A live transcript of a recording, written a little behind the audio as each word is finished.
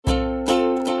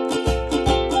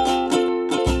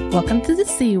Welcome to the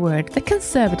C Word, the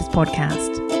Conservators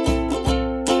podcast.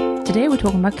 Today we're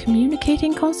talking about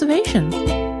communicating conservation.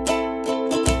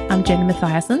 I'm Jenny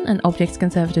Mathiasen, an Objects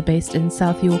Conservator based in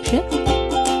South Yorkshire.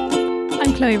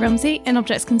 I'm Chloe Rumsey, an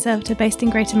Objects Conservator based in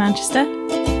Greater Manchester.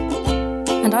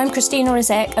 And I'm Christina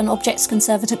Rizek, an Objects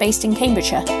Conservator based in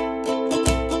Cambridgeshire.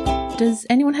 Does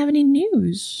anyone have any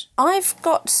news? I've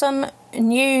got some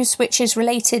news which is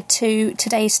related to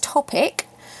today's topic,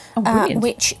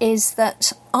 which is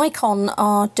that ICON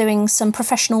are doing some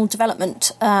professional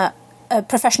development, a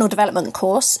professional development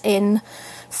course in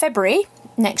February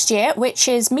next year, which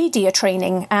is media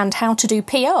training and how to do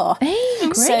PR. Hey,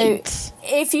 great. So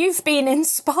if you've been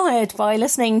inspired by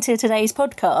listening to today's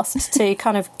podcast to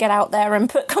kind of get out there and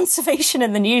put conservation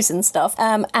in the news and stuff,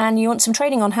 and you want some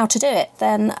training on how to do it,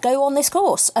 then go on this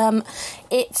course.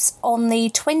 It's on the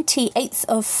 28th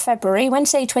of February,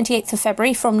 Wednesday 28th of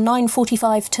February, from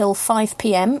 9:45 till 5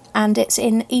 p.m, and it's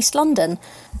in East London.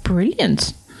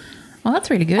 Brilliant. Well,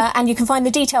 that's really good. And you can find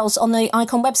the details on the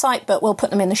ICON website, but we'll put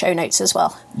them in the show notes as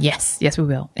well. Yes, we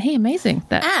will. Hey, amazing.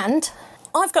 And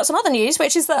I've got some other news,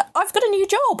 which is that I've got a new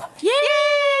job. Yay!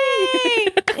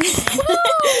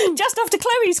 Just after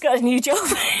Chloe's got a new job.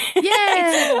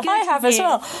 Yeah, I have as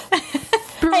well.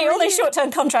 Hey, all these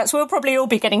short-term contracts, we'll probably all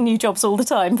be getting new jobs all the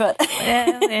time, but... So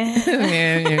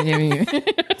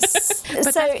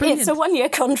it's a one-year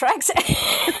contract.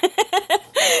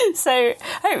 So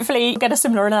hopefully you'll get a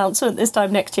similar announcement this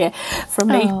time next year from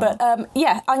me. Oh. But I'm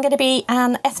going to be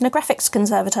an ethnographics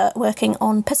conservator working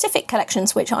on Pacific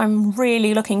collections, which I'm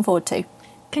really looking forward to.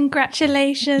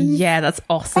 Congratulations. Yeah, that's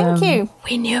awesome. Thank you.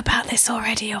 We knew about this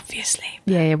already, obviously.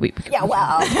 Yeah, but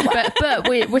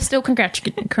we're still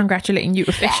congratulating you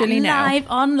officially now.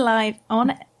 On air.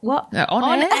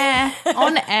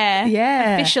 On air.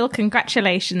 Yeah. Official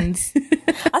congratulations.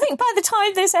 I think by the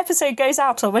time this episode goes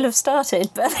out, I will have started.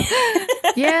 But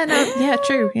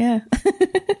true. Yeah.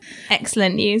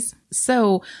 Excellent news.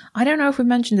 So, I don't know if we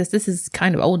mentioned this. This is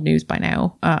kind of old news by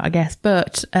now, I guess.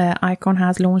 But ICON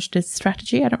has launched its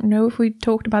strategy. I don't know if we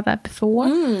talked about that before.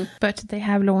 But they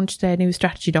have launched their new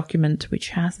strategy document, which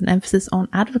has an emphasis on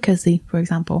advocacy, for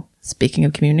example. Speaking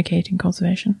of communicating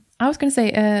conservation. I was going to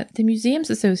say, the Museums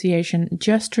Association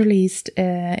just released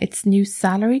its new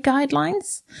salary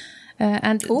guidelines.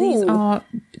 And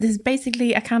this is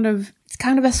basically it's kind of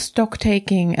a stock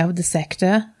taking of the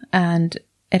sector, and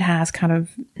it has kind of,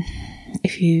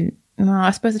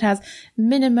 I suppose it has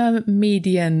minimum,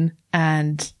 median,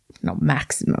 and not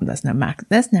maximum. There's no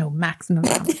maximum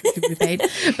how much people be paid.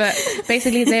 But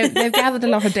basically, they've gathered a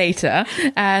lot of data,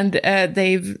 and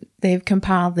they've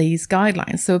compiled these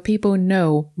guidelines so people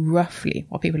know roughly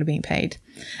what people are being paid,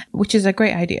 which is a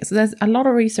great idea. So there's a lot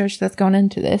of research that's gone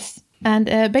into this. And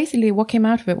basically what came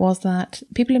out of it was that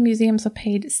people in museums are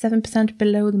paid 7%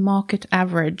 below the market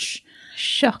average.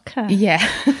 Shocker. Yeah.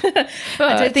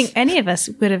 But I don't think any of us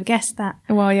would have guessed that.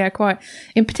 Well, yeah, quite.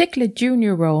 In particular,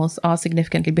 junior roles are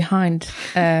significantly behind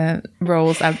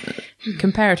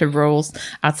comparative roles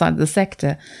outside the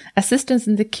sector. Assistants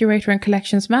in the curator and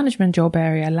collections management job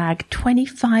area lag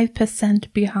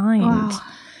 25% behind. Wow.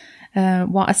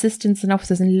 While assistants and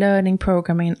officers in learning,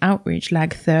 programming and outreach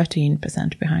lag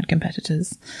 13% behind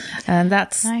competitors. And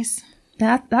that's nice.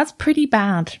 That's pretty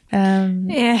bad.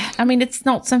 Yeah. I mean, it's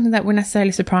not something that we're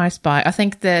necessarily surprised by. I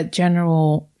think the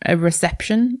general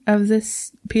reception of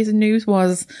this piece of news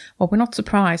was, well, we're not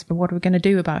surprised, but what are we going to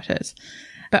do about it?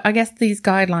 But I guess these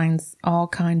guidelines are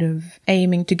kind of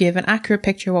aiming to give an accurate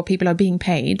picture of what people are being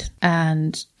paid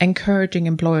and encouraging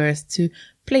employers to,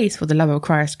 please, for the love of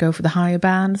Christ, go for the higher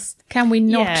bands. Can we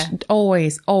not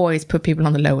always put people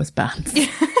on the lowest bands?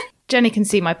 Jenny can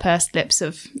see my pursed lips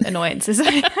of annoyances.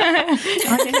 I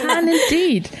can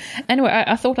indeed. Anyway,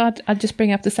 I thought I'd just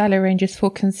bring up the salary ranges for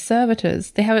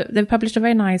conservators. They've published a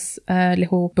very nice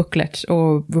little booklet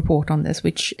or report on this,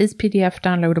 which is PDF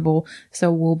downloadable.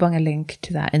 So we'll bung a link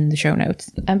to that in the show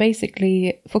notes. And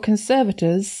basically, for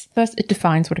conservators, first it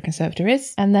defines what a conservator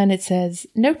is, and then it says,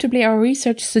 notably, our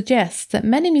research suggests that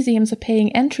many museums are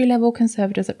paying entry-level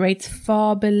conservators at rates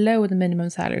far below the minimum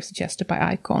salary suggested by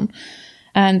ICON.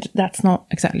 And that's not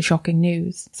exactly shocking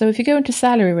news. So if you go into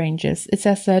salary ranges, it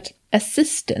says that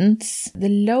assistants, the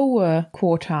lower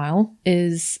quartile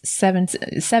is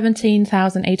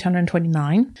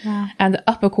 17,829. Wow. And the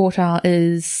upper quartile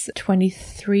is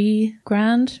 23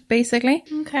 grand, basically.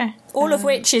 Okay. All of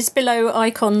which is below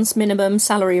ICON's minimum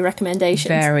salary recommendations.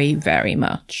 Very, very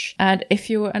much. And if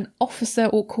you're an officer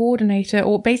or coordinator,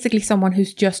 or basically someone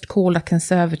who's just called a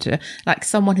conservator, like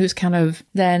someone who's kind of,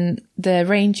 then the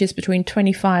range is between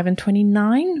 25 and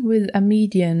 29 with a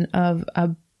median of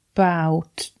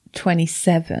about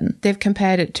 27. They've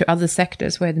compared it to other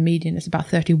sectors where the median is about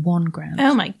 31 grand.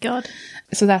 Oh my God.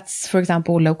 So that's, for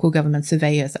example, local government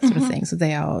surveyors, that sort of thing. So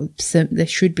they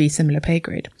should be similar pay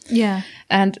grade. Yeah.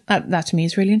 And that to me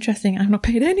is really interesting. I'm not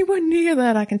paid anywhere near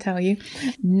that, I can tell you.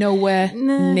 Nowhere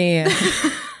near.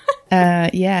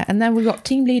 And then we've got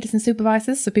team leaders and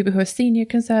supervisors, so people who are senior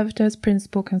conservators,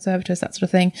 principal conservators, that sort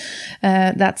of thing.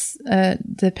 That's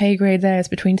the pay grade there is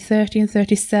between 30 and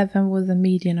 37 with a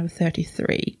median of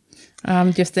 33.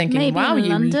 I'm just thinking, maybe in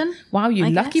London, you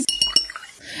lucky.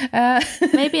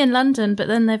 Maybe in London, but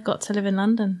then they've got to live in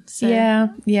London. So.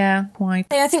 Yeah, quite.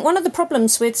 I think one of the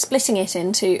problems with splitting it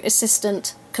into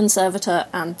assistant conservator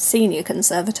and senior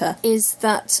conservator is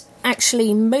that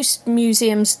actually most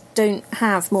museums don't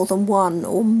have more than one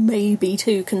or maybe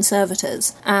two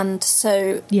conservators, and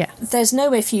so there's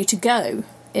nowhere for you to go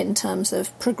in terms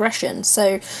of progression.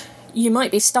 So you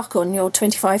might be stuck on your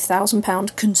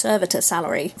 £25,000 conservator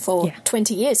salary for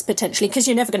 20 years potentially, because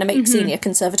you're never going to make senior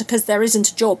conservator, because there isn't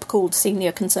a job called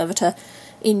senior conservator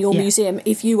in your museum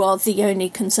if you are the only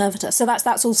conservator. So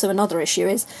that's also another issue,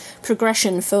 is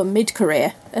progression for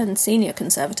mid-career and senior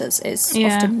conservators is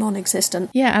often non-existent.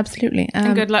 Yeah, absolutely.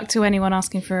 And good luck to anyone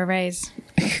asking for a raise.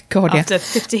 God, after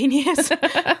 15 years.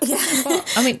 Well,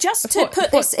 I mean, just to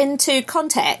put this into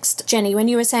context, Jenny, when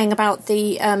you were saying about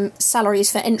the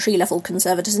salaries for entry-level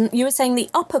conservators, and you were saying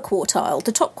the upper quartile,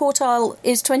 the top quartile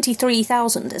is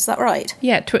 23,000, is that right?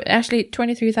 Yeah, actually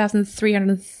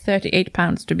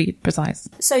 £23,338 to be precise.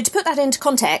 So to put that into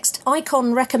context,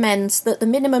 ICON recommends that the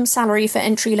minimum salary for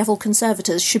entry-level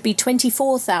conservators should be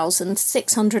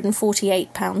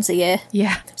 £24,648 a year.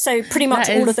 Yeah. So pretty much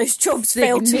all of those jobs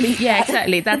fail to meet. Yeah,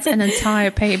 exactly. That's an entire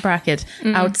pay bracket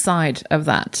outside of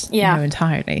that,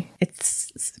 entirely.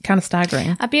 It's kind of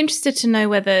staggering. I'd be interested to know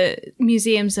whether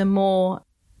museums are more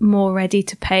ready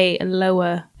to pay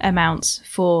lower amounts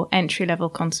for entry-level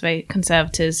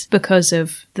conservators because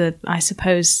of the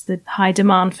high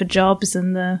demand for jobs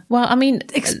and the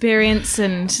experience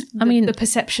and the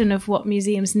perception of what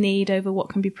museums need over what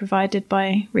can be provided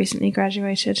by recently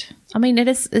graduated. I mean,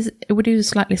 we do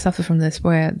slightly suffer from this,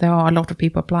 where there are a lot of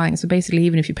people applying. So basically,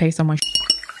 even if you pay someone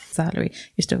salary,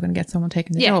 you're still going to get someone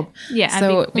taking the job. Yeah,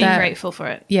 so and being grateful for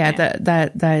it. Yeah,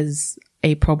 that is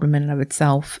a problem in and of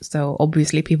itself. So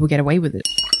obviously people get away with it.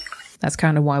 That's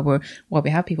kind of why we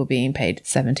have people being paid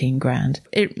 17 grand.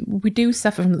 We do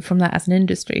suffer from that as an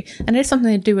industry. And it's something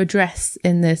they do address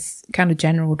in this kind of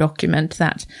general document,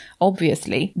 that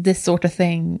obviously this sort of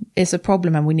thing is a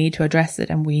problem and we need to address it.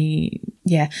 And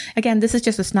again, this is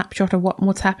just a snapshot of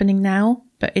what's happening now,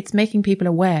 but it's making people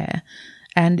aware.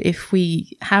 And if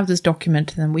we have this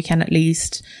document, then we can at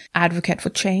least advocate for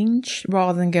change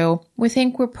rather than go, we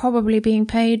think we're probably being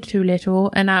paid too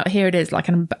little. And now here it is, like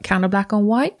kind of black on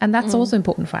white. And that's also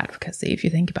important for advocacy, if you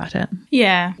think about it.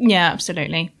 Yeah,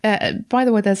 absolutely. By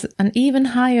the way, there's an even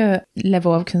higher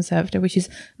level of conservator, which is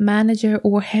manager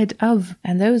or head of.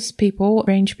 And those people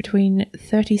range between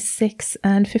 36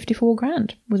 and 54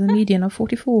 grand with a median of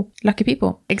 44. Lucky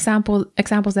people. Examples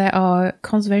there are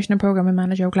conservation and programming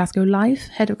manager of Glasgow Life,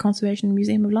 head of conservation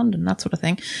museum of London, that sort of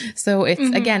thing. So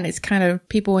it's again, it's kind of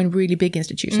people in really big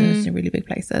institutions in really big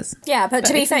places. Yeah, but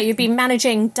to be fair, you'd be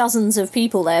managing dozens of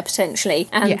people there potentially,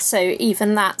 and so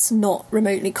even that's not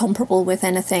remotely comparable with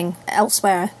anything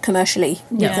elsewhere commercially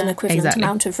with an equivalent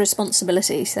amount of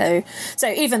responsibility. So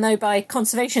even though by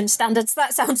conservation standards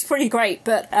that sounds pretty great,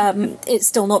 but it's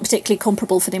still not particularly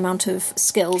comparable for the amount of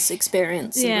skills,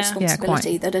 experience and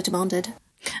responsibility that are demanded.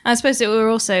 I suppose that we're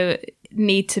also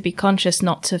need to be conscious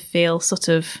not to feel sort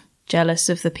of jealous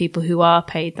of the people who are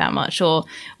paid that much, or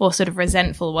sort of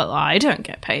resentful, well, I don't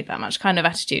get paid that much kind of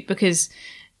attitude, because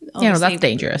that's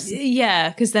dangerous. Yeah,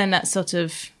 because then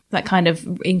that kind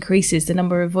of increases the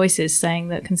number of voices saying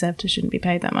that conservators shouldn't be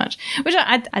paid that much, which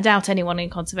I doubt anyone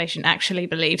in conservation actually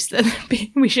believes that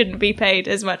we shouldn't be paid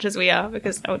as much as we are,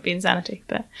 because that would be insanity.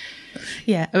 But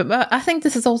yeah, but I think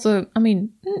this is also, I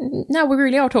mean, now we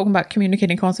really are talking about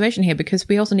communicating conservation here, because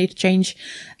we also need to change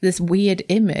this weird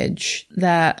image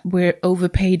that we're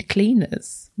overpaid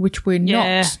cleaners, which we're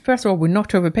not. First of all, we're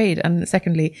not overpaid, and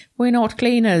secondly, we're not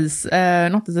cleaners.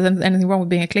 Not that there's anything wrong with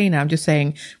being a cleaner. I'm just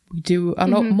saying we do a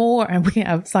lot more, and we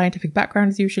have scientific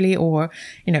backgrounds usually, or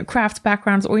crafts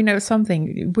backgrounds, or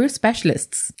something. We're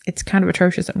specialists. It's kind of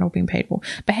atrocious that we're not being paid for.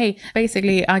 But hey,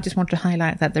 basically, I just want to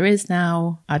highlight that there is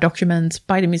now a document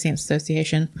by the Museums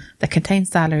Association that contains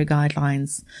salary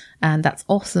guidelines, and that's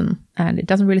awesome. And it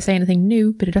doesn't really say anything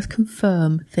new, but it does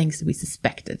confirm things that we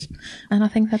suspected. And I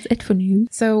think that's it for news.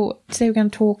 So today we're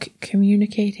going to talk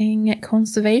communicating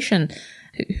conservation.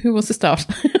 Who wants to start?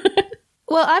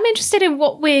 Well, I'm interested in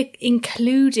what we're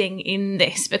including in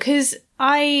this, because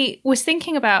I was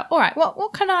thinking about, all right,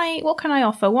 what can I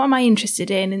offer? What am I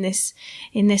interested in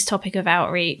this topic of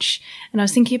outreach? And I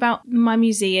was thinking about my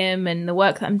museum and the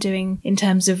work that I'm doing in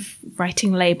terms of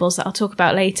writing labels that I'll talk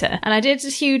about later. And I did a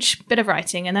huge bit of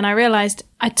writing, and then I realized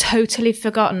I'd totally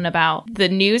forgotten about the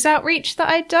news outreach that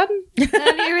I'd done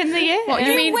earlier in the year. What,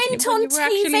 you mean went on you were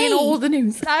actually TV? in all the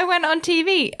news? I went on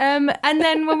TV. And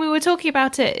then when we were talking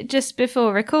about it just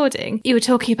before recording, you were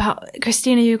talking about,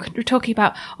 Christina, you were talking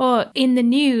about, in the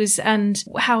news and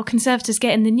how Conservatives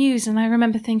get in the news. And I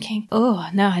remember thinking, oh,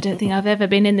 no, I don't think I've ever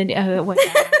been in the news. Well,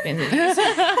 yeah, I have been in the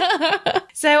news.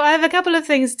 So I have a couple of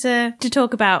things to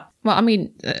talk about. Well, I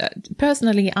mean,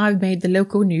 personally, I've made the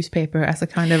local newspaper as a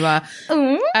kind of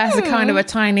a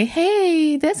tiny,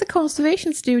 hey, there's a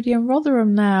conservation studio in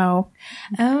Rotherham now.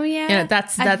 Oh yeah, you know,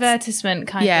 that's advertisement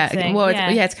kind of thing. Well,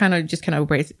 it's kind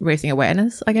of raising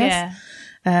awareness, I guess.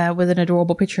 Yeah. With an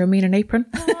adorable picture of me in an apron.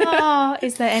 Oh,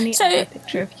 is there any other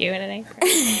picture of you in an apron?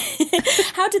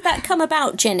 How did that come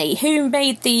about, Jenny? Who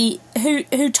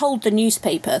told the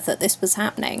newspaper that this was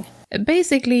happening?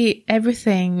 Basically,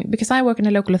 everything, because I work in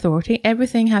a local authority,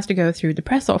 everything has to go through the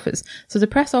press office. So the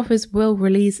press office will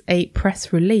release a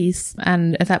press release,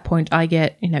 and at that point I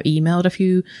get, emailed a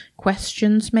few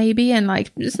questions maybe, and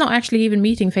it's not actually even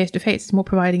meeting face to face, it's more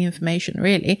providing information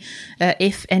really,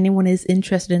 if anyone is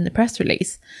interested in the press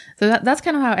release. So that's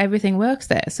kind of how everything works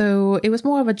there. So it was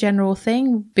more of a general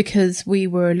thing because we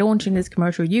were launching this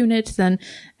commercial unit, then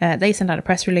they sent out a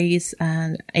press release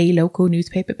and a local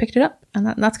newspaper picked it up, and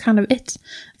that's kind of it.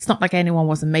 It's not like anyone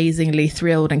was amazingly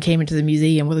thrilled and came into the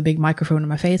museum with a big microphone in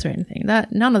my face or anything.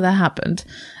 None of that happened.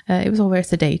 It was all very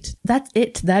sedate. That's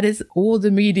it. That is all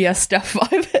the media stuff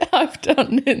I've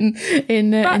done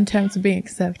in terms of being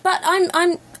conservative. But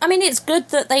I mean, it's good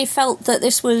that they felt that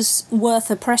this was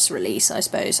worth a press release, I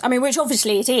suppose. I mean, which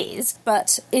obviously it is,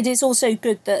 but it is also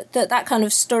good that kind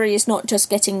of story is not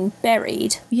just getting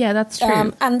buried. Yeah, that's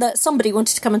true. And that somebody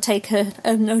wanted to come and take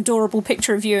an adorable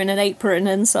picture of you in an apron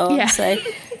and so on. Yeah. So.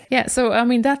 Yeah, so I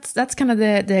mean that's kind of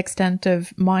the extent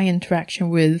of my interaction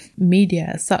with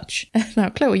media as such. Now,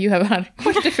 Chloe, you have had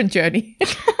quite a different journey.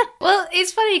 Well,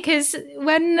 it's funny because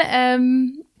when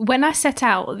I set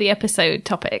out the episode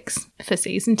topics for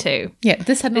season 2,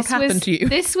 this had not happened to you.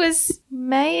 This was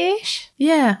May-ish.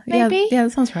 Yeah, maybe. Yeah,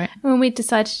 that sounds right. When we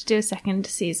decided to do a second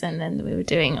season, and we were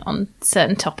doing on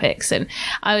certain topics, and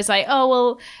I was like, oh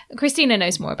well, Christina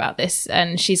knows more about this,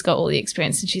 and she's got all the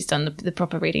experience, and she's done the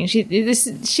proper reading.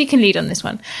 She can lead on this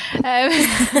one, and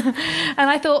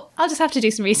I thought I'll just have to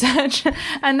do some research,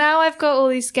 and now I've got all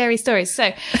these scary stories.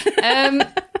 So.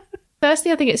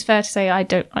 Firstly, I think it's fair to say I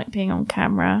don't like being on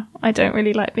camera. I don't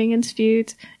really like being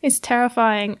interviewed. It's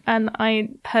terrifying, and I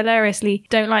hilariously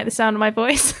don't like the sound of my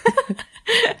voice.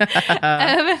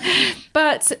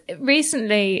 But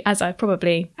recently, as I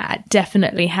probably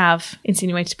definitely have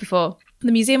insinuated before,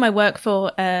 the museum I work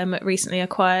for recently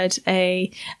acquired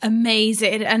an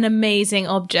amazing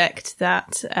object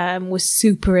that was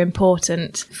super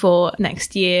important for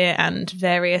next year and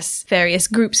various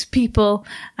groups of people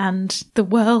and the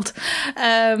world.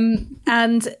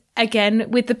 And again,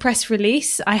 with the press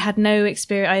release, I had no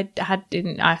experience.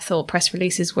 I thought press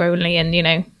releases were only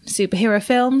in, superhero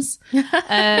films.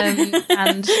 And,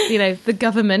 the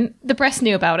government, the press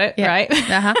knew about it, right?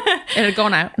 Uh-huh. It had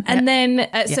gone out. And then,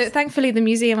 so thankfully the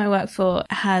museum I work for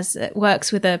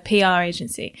works with a PR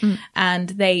agency, and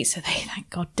they thank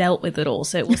God dealt with it all.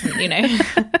 So it wasn't,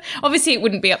 obviously it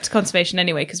wouldn't be up to conservation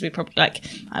anyway, because we probably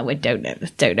I don't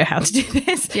know how to do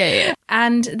this. Yeah.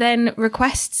 And then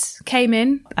requests came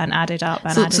in and added up.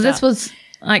 So this was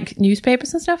like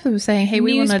newspapers and stuff that were saying, hey,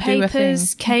 we want to do a thing.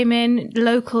 Newspapers came in,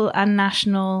 local and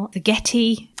national. The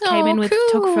Getty came in with a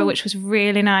photographer, which was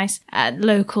really nice.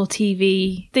 Local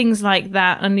TV, things like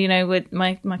that. And, with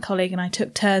my colleague and I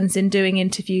took turns in doing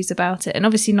interviews about it. And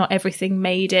obviously not everything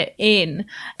made it in.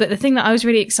 But the thing that I was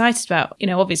really excited about,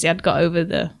 obviously I'd got over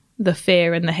the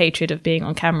fear and the hatred of being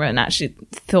on camera and actually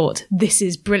thought this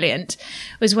is brilliant,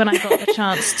 was when I got the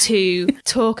chance to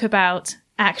talk about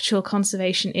actual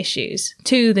conservation issues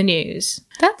to the news.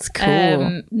 That's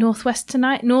cool. Northwest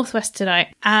Tonight.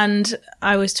 And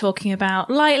I was talking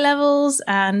about light levels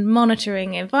and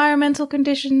monitoring environmental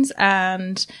conditions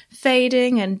and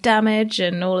fading and damage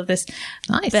and all of this.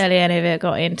 Nice. Barely any of it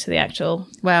got into the actual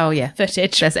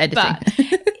footage. There's editing.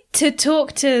 But to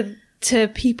talk to to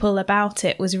people about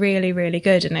it was really, really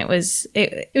good. And it was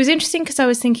interesting because I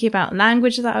was thinking about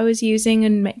language that I was using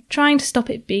and trying to stop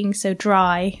it being so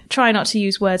dry. Try not to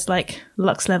use words like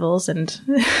lux levels and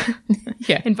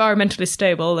environmentally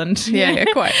stable and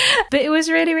quite. But it was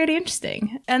really, really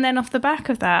interesting. And then off the back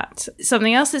of that,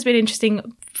 something else that's been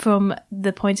interesting from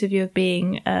the point of view of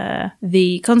being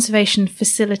the conservation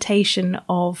facilitation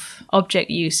of object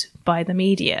use by the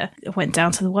media. I went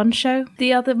down to the One show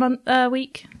the other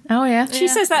week. Oh yeah, she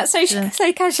says that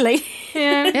so casually.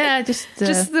 Yeah, just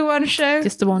the One show.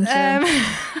 Just the One show.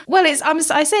 Well,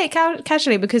 I say it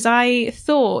casually because I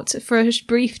thought for a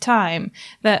brief time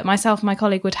that myself and my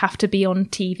colleague would have to be on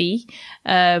TV,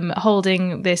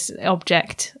 holding this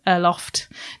object aloft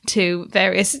to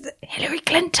various Hillary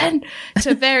Clinton,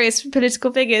 to various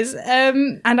political figures,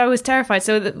 and I was terrified.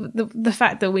 So the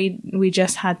fact that we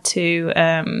just had to,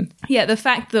 the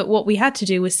fact that what we had to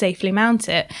do was safely mount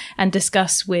it and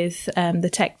discuss with the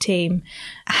tech team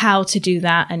how to do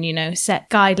that, and set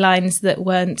guidelines that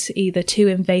weren't either too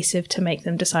invasive to make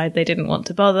them decide they didn't want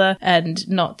to bother and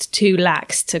not too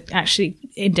lax to actually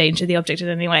endanger the object in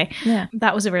any way. Yeah,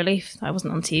 that was a relief. I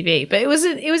wasn't on TV, but it was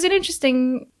an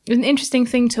interesting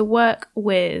thing to work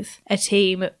with a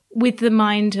team with the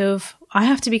mind of, I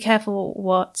have to be careful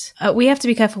what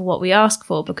we ask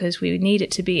for, because we need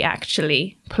it to be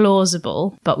actually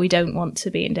plausible, but we don't want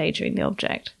to be endangering the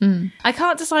object. I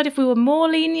can't decide if we were more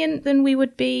lenient than we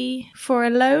would be for a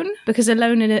loan, because a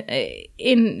loan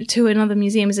to another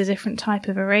museum is a different type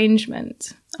of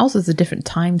arrangement. Also, it's a different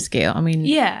time scale. I mean,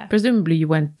 presumably you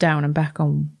went down and back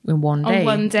in one day. On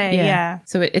one day, yeah.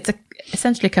 So it's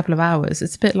essentially a couple of hours.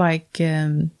 It's a bit like,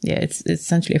 it's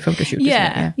essentially a photo shoot.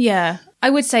 Yeah, isn't it? yeah. I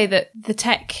would say that the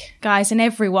tech guys and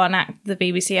everyone at the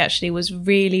BBC actually was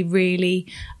really, really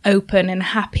open and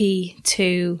happy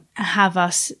to have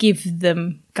us give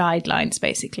them guidelines,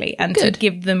 basically, and to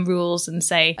give them rules and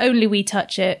say, only we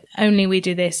touch it, only we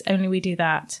do this, only we do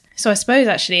that. So I suppose,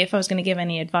 actually, if I was going to give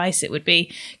any advice, it would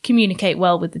be communicate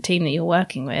well with the team that you're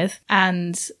working with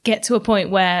and get to a point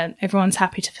where everyone's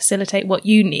happy to facilitate what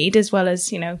you need, as well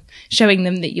as, showing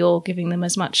them that you're giving them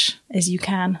as much as you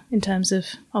can in terms of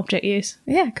object use.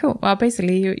 Yeah, cool. Well,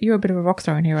 basically, you're a bit of a rock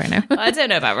star in here right now. I don't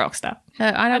know about rock star.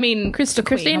 I mean,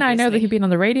 Christine, I know that you've been on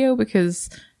the radio because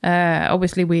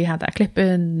obviously we had that clip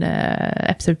in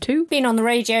episode 2. Been on the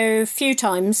radio a few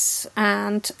times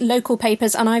and local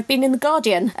papers, and I've been in The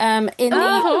Guardian in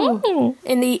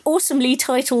the awesomely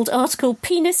titled article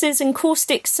 "Penises and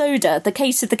Caustic Soda: The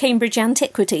Case of the Cambridge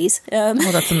Antiquities."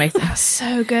 That's amazing. That's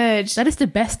so good. That is the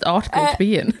best article to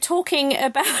be in. Talking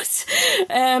about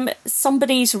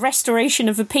somebody's restoration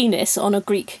of a penis on a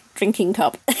Greek drinking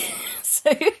cup.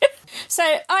 So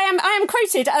I am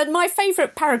quoted. My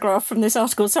favourite paragraph from this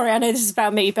article, sorry, I know this is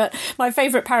about me, but my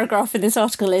favourite paragraph in this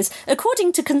article is,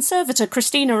 according to conservator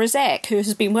Christina Rizek, who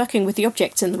has been working with the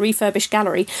objects in the refurbished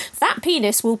gallery, that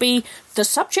penis will be the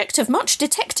subject of much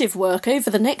detective work over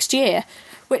the next year,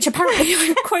 which apparently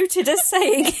I'm quoted as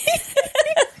saying.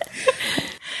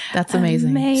 That's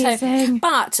amazing. Amazing.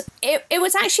 But it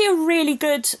was actually a really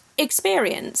good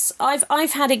experience.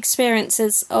 I've had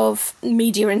experiences of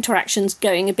media interactions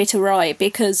going a bit awry,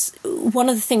 because one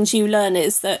of the things you learn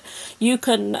is that you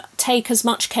can take as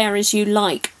much care as you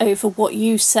like over what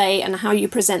you say and how you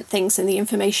present things and the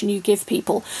information you give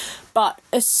people. But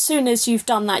as soon as you've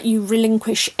done that, you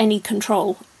relinquish any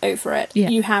control over it. Yeah.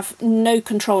 You have no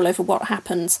control over what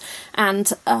happens.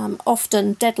 And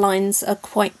often deadlines are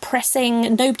quite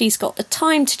pressing. Nobody's got the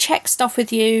time to check stuff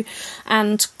with you.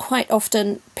 And quite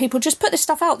often people just put this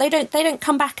stuff out. They don't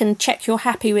come back and check you're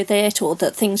happy with it, or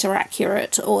that things are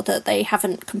accurate, or that they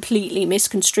haven't completely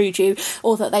misconstrued you,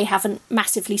 or that they haven't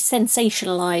massively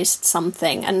sensationalised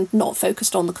something and not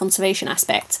focused on the conservation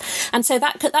aspects. And so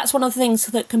that's one of the things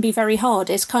that can be very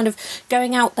hard, is kind of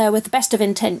going out there with the best of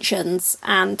intentions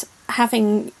and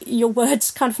having your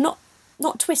words kind of not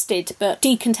twisted, but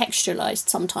decontextualised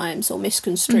sometimes, or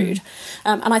misconstrued.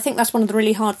 And I think that's one of the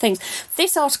really hard things.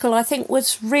 This article, I think,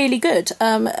 was really good.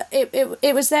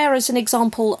 It was there as an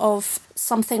example of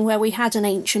something where we had an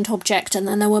ancient object and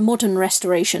then there were modern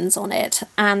restorations on it.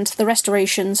 And the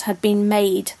restorations had been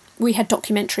made, we had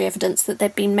documentary evidence that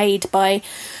they'd been made by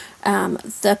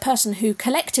the person who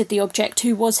collected the object,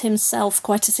 who was himself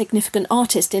quite a significant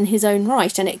artist in his own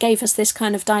right, and it gave us this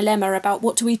kind of dilemma about,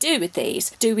 what do we do with these?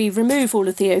 Do we remove all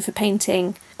of the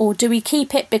overpainting, or do we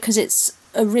keep it because it's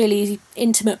a really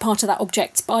intimate part of that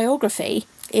object's biography?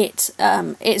 It's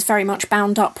very much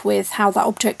bound up with how that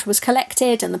object was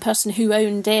collected and the person who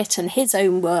owned it and his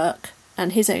own work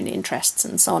and his own interests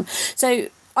and so on. So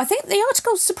I think the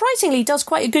article surprisingly does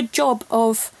quite a good job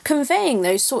of conveying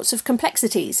those sorts of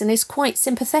complexities and is quite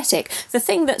sympathetic. The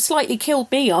thing that slightly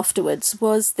killed me afterwards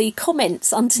was the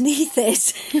comments underneath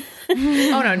it.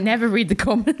 Oh no, never read the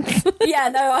comments. Yeah,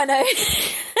 no, I know.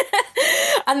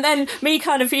 And then me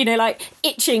kind of,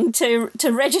 itching to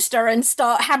register and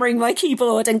start hammering my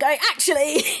keyboard and going,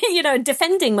 actually,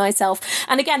 defending myself.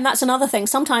 And again, that's another thing.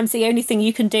 Sometimes the only thing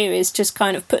you can do is just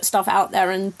kind of put stuff out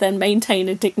there and then maintain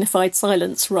a dignified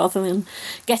silence rather than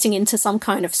getting into some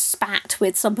kind of spat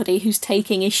with somebody who's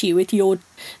taking issue with your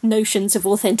notions of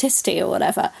authenticity or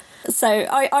whatever. So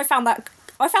I found that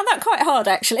quite hard,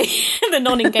 actually, the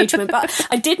non-engagement, but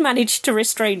I did manage to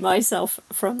restrain myself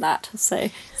from that. So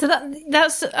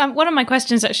that's one of my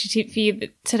questions actually for you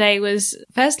today was,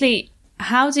 firstly,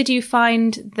 how did you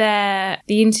find the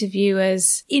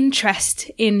interviewers' interest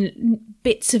in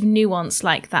bits of nuance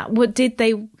like that? What did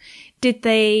they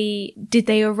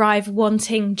arrive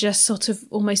wanting just sort of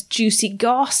almost juicy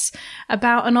goss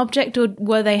about an object, or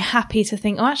were they happy to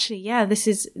think, oh, actually, yeah, this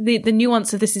is the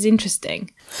nuance of this is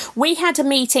interesting? We had a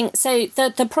meeting. So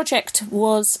the project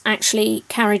was actually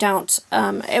carried out.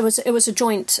 It was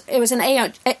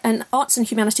an Arts and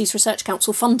Humanities Research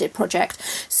Council funded project.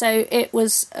 So it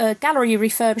was a gallery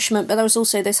refurbishment, but there was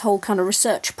also this whole kind of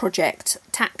research project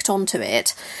tacked onto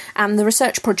it. And the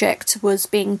research project was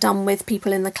being done with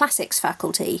people in the classics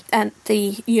faculty and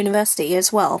the university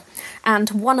as well. And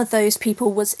one of those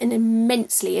people was an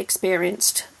immensely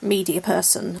experienced media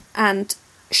person, and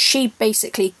she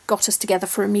basically got us together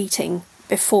for a meeting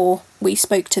before we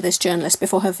spoke to this journalist,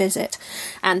 before her visit,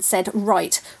 and said,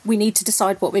 right, we need to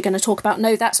decide what we're going to talk about.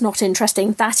 No, that's not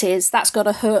interesting. That's got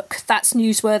a hook. That's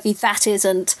newsworthy. That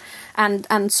isn't.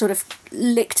 And sort of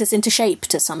licked us into shape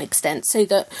to some extent, so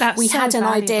that we had an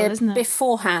idea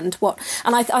beforehand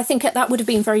and I think that would have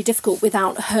been very difficult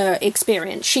without her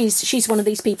experience. She's one of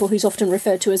these people who's often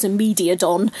referred to as a media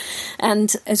don,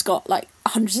 and has got like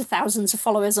hundreds of thousands of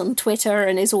followers on Twitter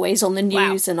and is always on the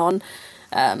news. Wow. And on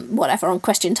on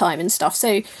Question Time and stuff.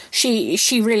 So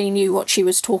she really knew what she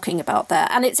was talking about there.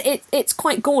 And it's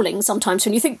quite galling sometimes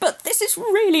when you think, but this is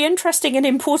really interesting and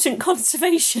important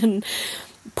conservation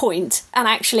point, and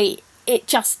actually it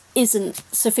just isn't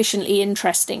sufficiently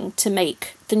interesting to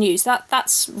make the news.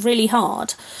 That's really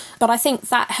hard. But I think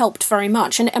that helped very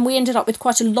much. And we ended up with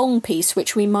quite a long piece,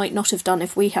 which we might not have done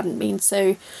if we hadn't been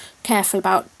so careful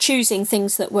about choosing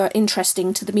things that were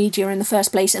interesting to the media in the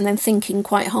first place, and then thinking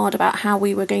quite hard about how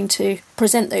we were going to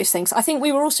present those things. I think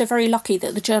we were also very lucky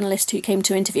that the journalist who came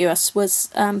to interview us was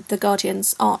the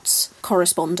Guardian's arts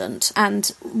correspondent,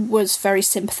 and was very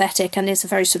sympathetic and is a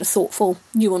very sort of thoughtful,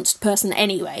 nuanced person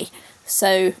anyway.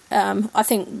 So I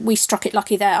think we struck it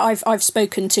lucky there. I've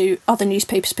spoken to other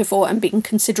newspapers before and been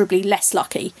considerably less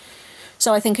lucky.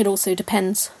 So I think it also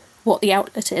depends what the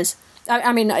outlet is.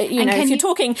 I mean, if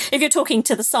you're talking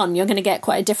to the Sun, you're going to get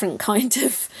quite a different kind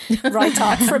of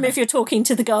write-up from if you're talking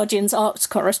to the Guardian's arts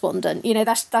correspondent.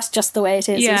 That's just the way it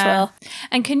is as well.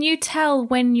 And can you tell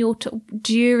when you're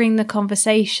during the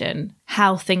conversation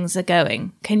how things are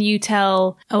going? Can you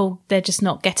tell, oh, they're just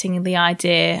not getting the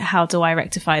idea, how do I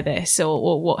rectify this?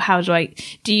 Or what? How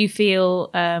do you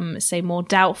feel, say, more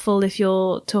doubtful if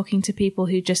you're talking to people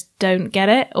who just don't get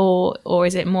it? Or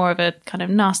is it more of a kind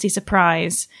of nasty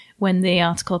surprise when the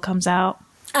article comes out?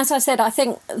 As I said, I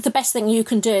think the best thing you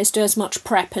can do is do as much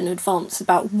prep in advance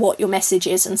about what your message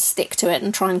is and stick to it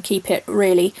and try and keep it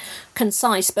really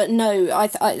concise. But no, I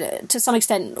to some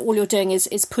extent, all you're doing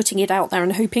is putting it out there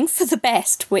and hoping for the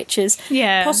best, which is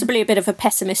possibly a bit of a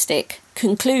pessimistic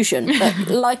conclusion. But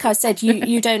like I said,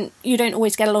 you don't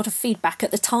always get a lot of feedback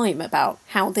at the time about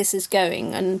how this is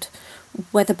going and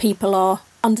whether people are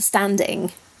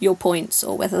understanding your points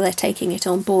or whether they're taking it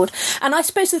on board. And I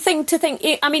suppose the thing to think,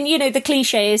 I mean, the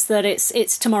cliche is that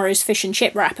it's tomorrow's fish and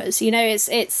chip wrappers.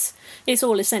 It's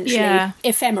all essentially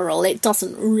ephemeral. It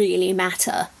doesn't really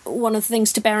matter. One of the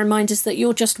things to bear in mind is that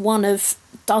you're just one of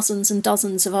dozens and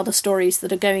dozens of other stories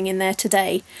that are going in there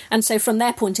today. And so from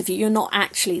their point of view, you're not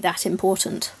actually that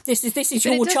important. This is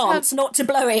your chance not to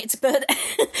blow it, but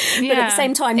but at the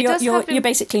same time, you're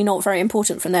basically not very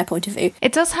important from their point of view.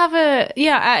 It does have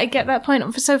I get that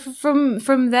point. So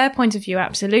from their point of view,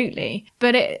 absolutely.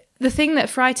 But the thing that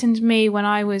frightened me when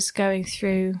I was going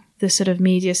through the sort of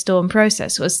media storm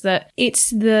process was that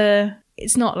it's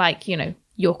not like,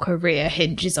 your career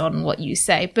hinges on what you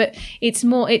say, but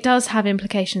it does have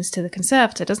implications to the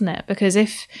conservator, doesn't it? Because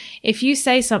if you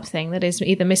say something that is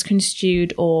either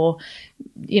misconstrued or,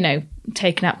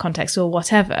 taken out of context or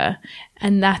whatever,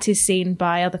 and that is seen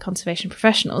by other conservation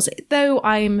professionals, though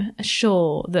I'm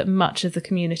sure that much of the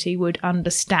community would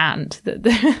understand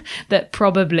that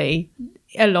probably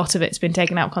a lot of it's been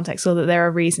taken out of context, or that there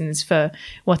are reasons for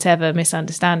whatever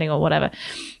misunderstanding or whatever.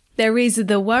 There is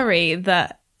the worry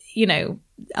that,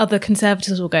 other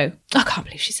conservators will go, I can't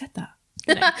believe she said that.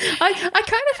 I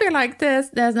kind of feel like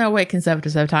there's no way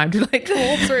conservatives have time to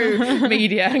trawl through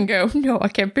media and go, no, I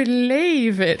can't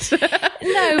believe it.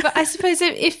 No, but I suppose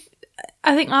if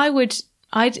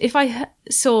I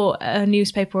saw a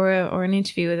newspaper or an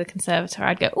interview with a conservator,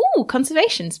 I'd go, "Oh,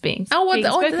 conservation's being spoken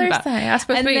about." I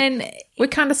suppose we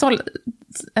kind of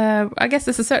I guess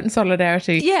there's a certain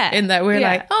solidarity in that we're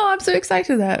like, "Oh, I'm so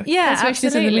excited that conservation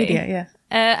is in the media." Yeah,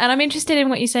 and I'm interested in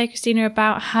what you say, Christina,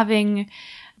 about having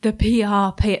the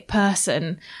PR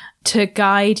person to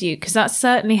guide you, because that's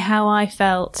certainly how I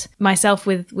felt myself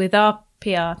with our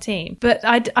PR team. But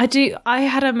I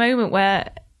had a moment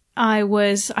where I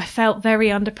felt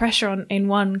very under pressure in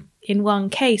one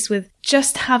case with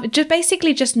just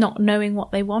basically not knowing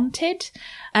what they wanted,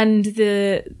 and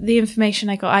the information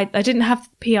I got. I didn't have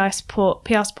PR support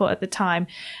at the time,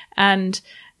 and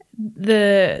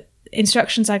the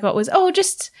instructions I got was, what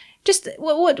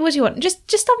do you want?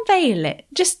 Just unveil it.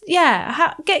 Just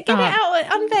get it out,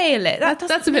 unveil it.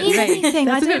 That's a bit vague.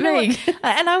 That's a bit vague.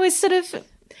 And I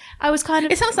was kind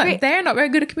of. It sounds like they're not very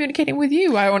good at communicating with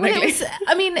you, ironically.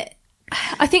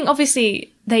 I think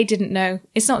obviously they didn't know.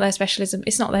 It's not their specialism.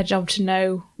 It's not their job to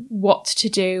know what to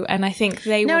do. And I think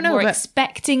they were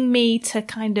expecting me to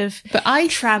kind of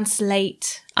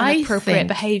translate appropriate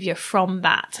behaviour from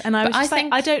that. And I was just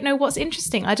I don't know what's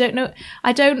interesting. I don't know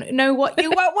what you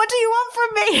want. What do you want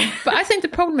from me? But I think the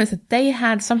problem is that they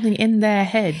had something in their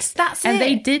heads. And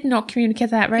they did not communicate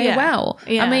that very well.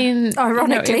 Yeah. I mean,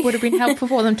 ironically, it would have been helpful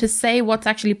for them to say what's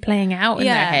actually playing out in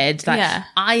their heads.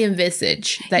 I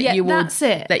envisage that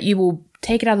you will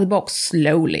take it out of the box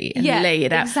slowly and lay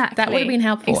it out. Exactly. That would have been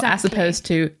helpful as opposed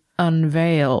to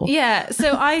unveil. Yeah.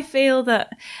 So I feel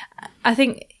that, I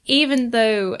think even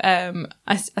though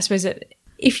I suppose that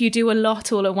if you do a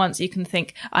lot all at once, you can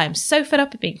think, I am so fed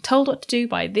up of being told what to do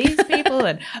by these people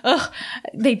and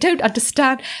they don't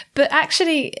understand. But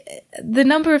actually, the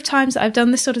number of times that I've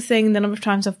done this sort of thing, the number of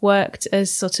times I've worked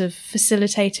as sort of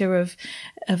facilitator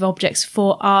of objects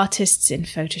for artists in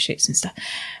photo shoots and stuff,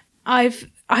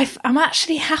 I'm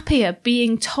actually happier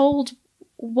being told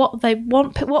what they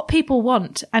want, what people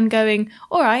want, and going,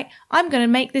 all right, I'm going to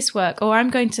make this work, or I'm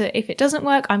going to, if it doesn't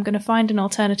work, I'm going to find an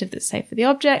alternative that's safe for the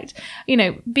object.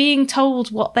 Being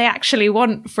told what they actually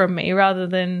want from me rather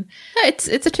than... It's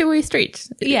a two-way street.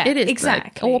 Yeah, it is.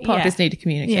 Exactly. All parties need to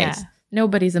communicate. Yeah.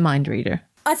 Nobody's a mind reader.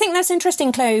 I think that's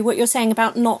interesting, Chloe, what you're saying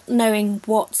about not knowing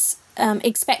what's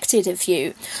expected of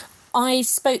you. I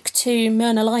spoke to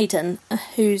Myrna Lydon,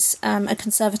 who's a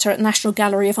conservator at the National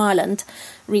Gallery of Ireland,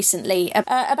 recently,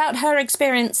 about her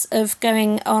experience of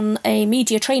going on a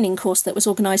media training course that was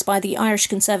organised by the Irish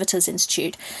Conservators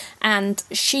Institute. And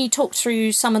she talked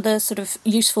through some of the sort of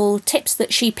useful tips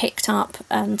that she picked up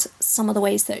and some of the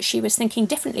ways that she was thinking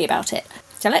differently about it.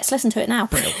 So let's listen to it now.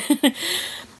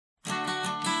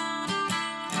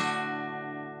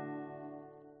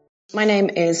 My name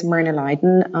is Myrna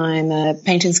Lydon. I'm a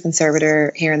paintings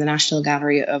conservator here in the National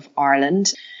Gallery of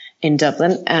Ireland in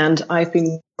Dublin, and I've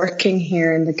been working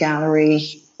here in the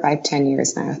gallery about 10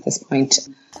 years now at this point.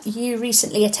 You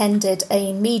recently attended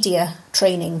a media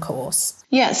training course.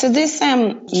 Yeah, so this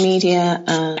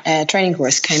media training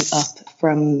course came up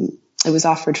it was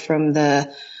offered from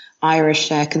the Irish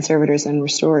Conservators and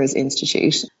Restorers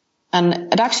Institute,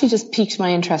 and it actually just piqued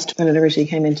my interest when it originally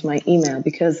came into my email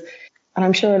because... And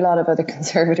I'm sure a lot of other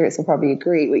conservators will probably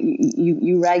agree.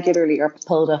 You regularly are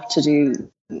pulled up to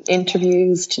do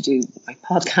interviews, to do like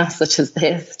podcasts such as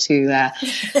this,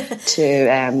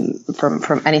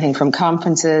 from anything from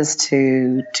conferences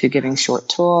to giving short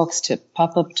talks to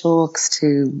pop-up talks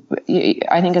to.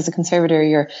 I think as a conservator,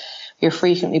 you're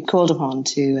frequently called upon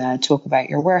to talk about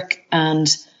your work. And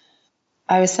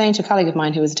I was saying to a colleague of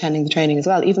mine who was attending the training as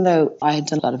well, even though I had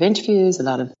done a lot of interviews, a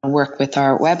lot of work with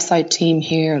our website team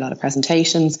here, a lot of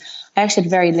presentations, I actually had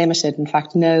very limited, in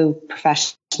fact, no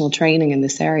professional training in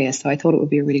this area. So I thought it would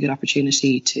be a really good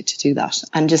opportunity to do that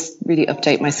and just really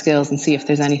update my skills and see if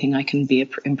there's anything I can be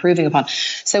improving upon.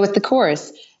 So with the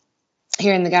course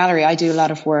here in the gallery, I do a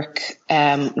lot of work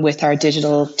with our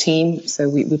digital team. So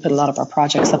we put a lot of our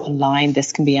projects up online.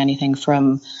 This can be anything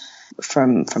from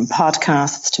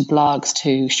podcasts to blogs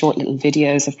to short little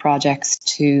videos of projects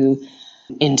to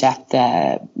in-depth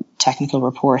technical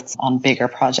reports on bigger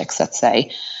projects, let's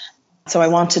say. So I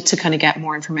wanted to kind of get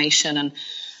more information and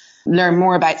learn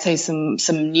more about, say, some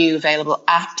new available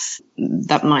apps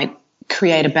that might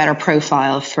create a better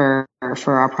profile for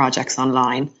our projects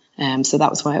online. So that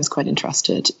was why I was quite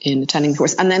interested in attending the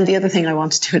course. And then the other thing I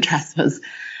wanted to address was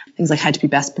things like how to be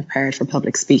best prepared for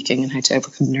public speaking and how to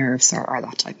overcome nerves or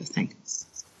that type of thing.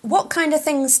 What kind of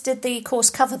things did the course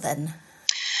cover then?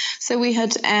 So we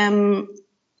had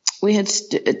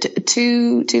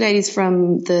two ladies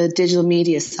from the digital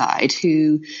media side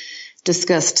who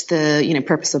discussed the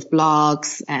purpose of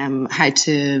blogs, how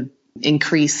to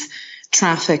increase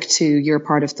traffic to your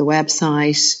part of the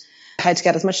website, how to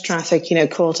get as much traffic,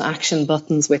 call to action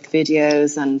buttons with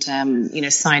videos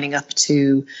and signing up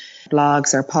to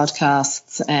blogs or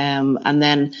podcasts, and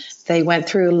then they went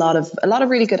through a lot of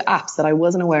really good apps that I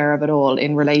wasn't aware of at all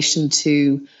in relation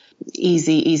to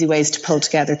easy ways to pull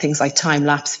together things like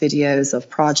time-lapse videos of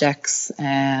projects.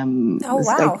 Oh,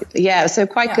 wow. So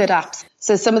quite good apps.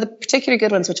 So some of the particularly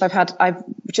good ones, which I've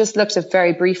just looked at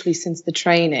very briefly since the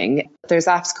training, there's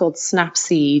apps called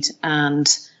Snapseed and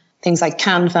things like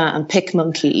Canva and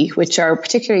PicMonkey, which are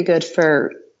particularly good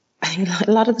for, I think,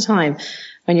 a lot of the time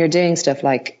when you're doing stuff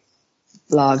like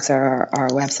blogs or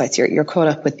websites, you're caught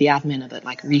up with the admin of it,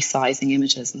 like resizing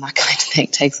images and that kind of thing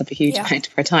takes up a huge amount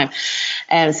of our time.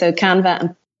 So Canva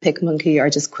and PicMonkey are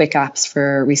just quick apps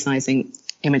for resizing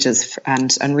images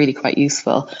and really quite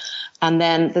useful. And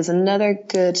then there's another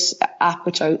good app,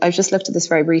 which I've just looked at this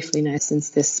very briefly now since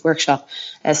this workshop,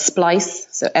 Splice,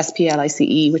 so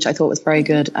SPLICE, which I thought was very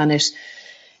good. And it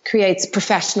creates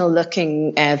professional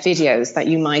looking videos that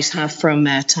you might have from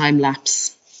time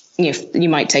lapse. You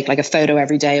might take like a photo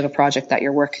every day of a project that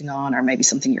you're working on, or maybe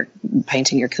something you're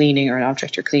painting, you're cleaning, or an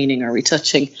object you're cleaning or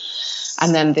retouching.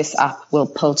 And then this app will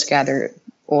pull together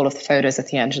all of the photos at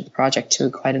the end of the project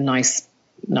to quite a nice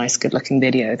good looking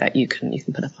video that you can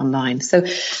put up online. So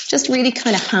just really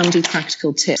kind of handy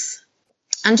practical tips.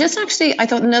 And just actually, I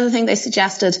thought another thing they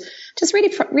suggested, just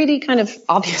really kind of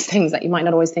obvious things that you might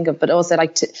not always think of, but also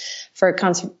like for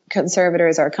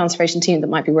conservators or a conservation team that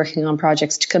might be working on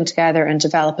projects to come together and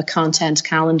develop a content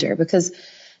calendar, because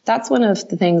that's one of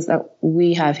the things that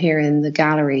we have here in the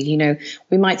gallery.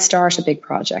 We might start a big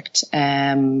project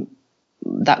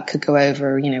that could go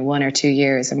over 1 or 2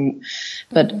 years, and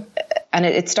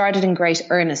it started in great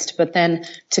earnest, but then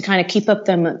to kind of keep up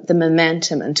the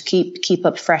momentum and to keep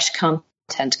up fresh content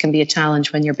can be a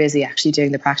challenge when you're busy actually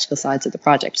doing the practical sides of the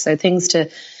project. So things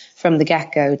from the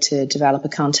get-go to develop a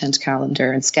content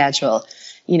calendar and schedule,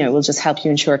 will just help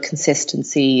you ensure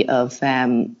consistency of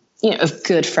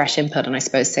good fresh input, and I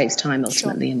suppose saves time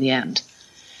ultimately in the end.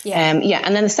 And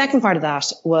then the second part of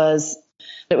that was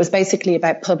basically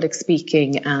about public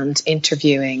speaking and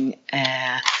interviewing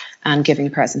and giving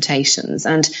presentations.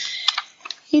 And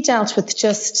he dealt with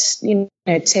just,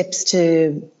 tips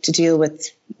to deal with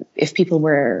if people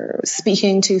were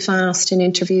speaking too fast in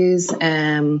interviews.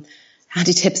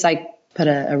 Handy tips like put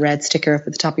a red sticker up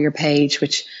at the top of your page,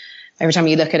 which every time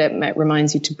you look at it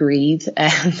reminds you to breathe,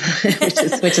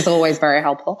 which is always very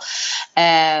helpful.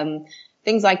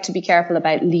 Things like to be careful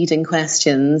about leading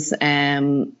questions.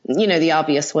 The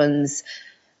obvious ones,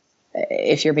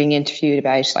 if you're being interviewed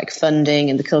about like funding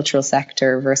in the cultural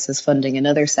sector versus funding in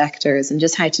other sectors, and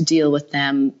just how to deal with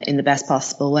them in the best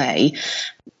possible way.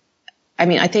 I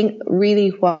mean, I think really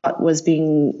what was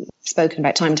being spoken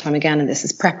about time and time again in this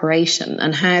is preparation,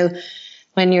 and how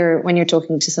when you're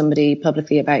talking to somebody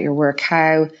publicly about your work,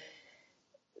 how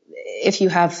if you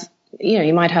have,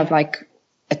 you might have like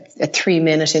a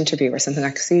 3-minute interview or something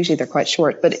like that, because usually they're quite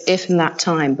short. But if in that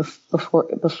time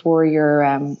before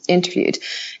you're interviewed,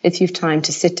 if you've time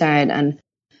to sit down and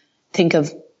think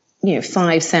of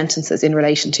 5 sentences in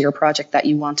relation to your project that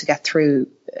you want to get through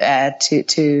to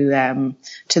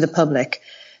the public,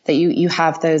 that you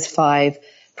have those 5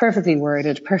 perfectly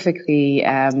worded, perfectly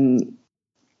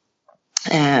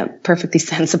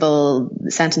sensible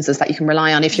sentences that you can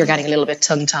rely on if you're getting a little bit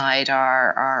tongue-tied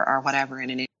or whatever in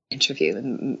an interview,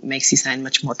 and makes you sound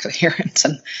much more coherent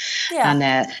and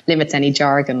limits any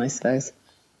jargon, I suppose.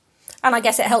 And I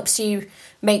guess it helps you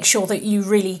make sure that you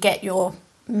really get your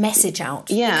message out.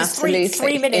 Yeah, because absolutely.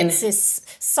 3 minutes is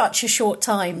such a short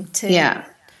time to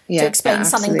explain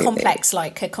something complex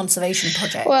like a conservation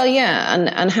project. Well,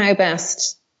 and how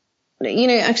best.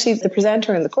 Actually, the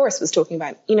presenter in the course was talking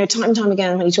about, time and time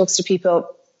again when he talks to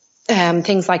people,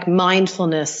 things like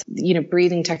mindfulness,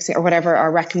 breathing techniques or whatever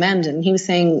are recommended. And he was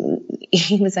saying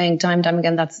time and time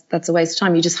again, that's a waste of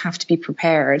time. You just have to be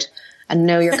prepared and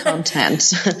know your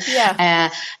content.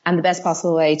 And the best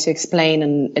possible way to explain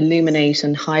and illuminate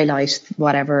and highlight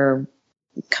whatever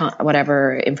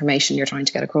information you're trying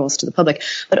to get across to the public.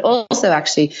 But also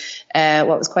actually,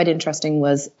 what was quite interesting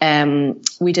was,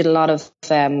 we did a lot of,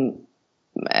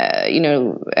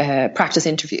 practice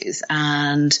interviews,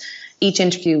 and each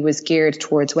interview was geared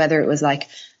towards whether it was like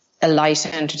a light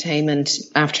entertainment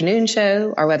afternoon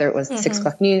show, or whether it was 6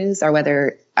 o'clock news, or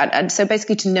whether, and so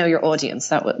basically to know your audience,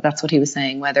 that's what he was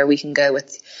saying, whether we can go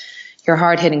with your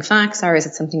hard hitting facts, or is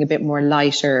it something a bit more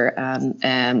lighter,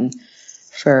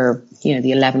 for, you know,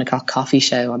 the 11 o'clock coffee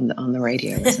show on the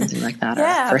radio or something like that,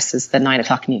 or versus the 9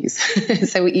 o'clock news.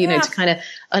 So, you know, to kind of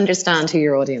understand who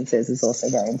your audience is also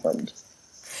very important.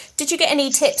 Did you get any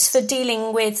tips for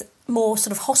dealing with more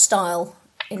sort of hostile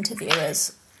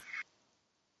interviewers?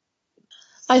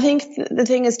 I think the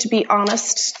thing is to be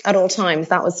honest at all times.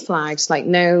 That was flagged. Like,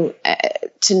 no,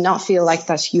 to not feel like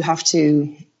that you have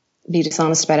to be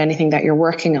dishonest about anything that you're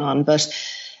working on. But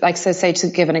like, so say, to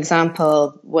give an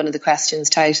example, one of the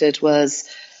questions touted was,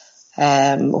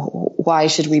 why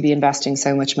should we be investing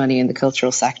so much money in the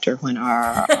cultural sector when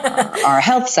our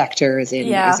health sector is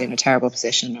in a terrible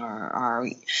position, or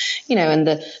you know, and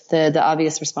the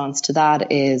obvious response to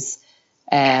that is,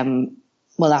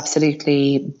 well,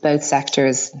 absolutely, both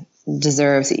sectors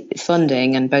deserve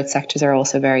funding, and both sectors are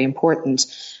also very important.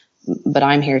 But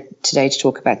I'm here today to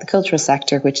talk about the cultural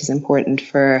sector, which is important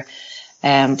from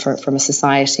a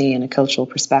society and a cultural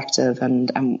perspective,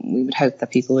 and we would hope that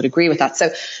people would agree with that.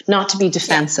 So not to be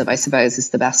defensive, I suppose,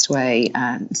 is the best way.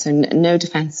 So no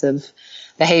defensive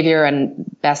behaviour,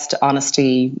 and best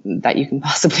honesty that you can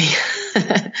possibly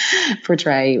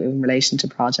portray in relation to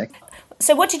project.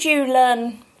 So what did you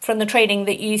learn from the training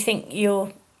that you think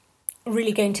you're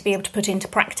really going to be able to put into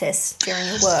practice during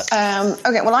your work?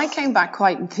 Okay, well, I came back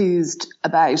quite enthused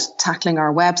about tackling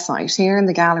our website. Here in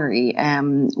the gallery,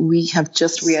 we have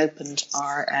just reopened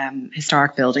our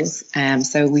historic buildings.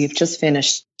 So we've just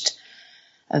finished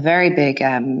a very big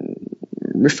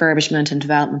refurbishment and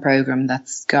development program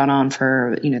that's gone on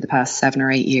for, you know, the past 7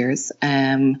 or 8 years.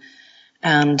 And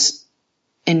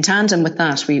in tandem with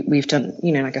that, we've done,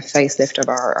 you know, like a facelift of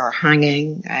our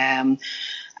hanging,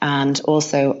 and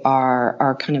also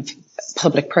our kind of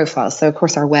public profile. So of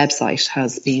course our website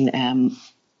has been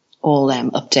all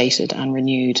updated and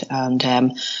renewed, and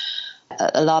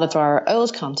a lot of our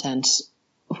old content,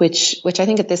 which I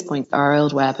think at this point our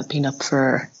old web had been up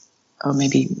for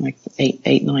maybe like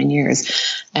 8-9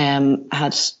 years,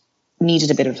 had needed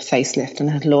a bit of a facelift and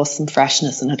had lost some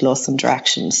freshness and had lost some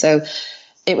direction. So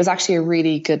it was actually a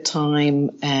really good time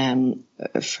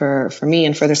for me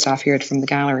and for other staff here from the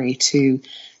gallery to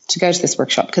go to this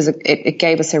workshop, because it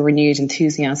gave us a renewed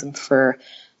enthusiasm for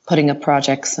putting up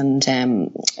projects and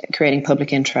creating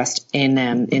public interest in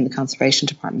the conservation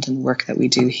department and the work that we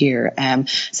do here.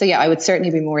 So yeah, I would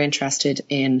certainly be more interested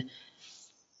in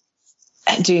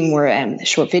doing more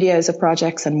short videos of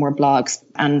projects and more blogs,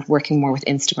 and working more with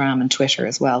Instagram and Twitter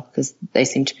as well, because they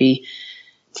seem to be,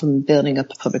 from building up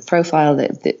a public profile,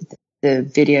 the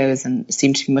videos and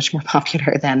seem to be much more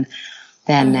popular than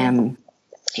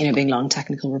you know, being long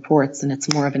technical reports, and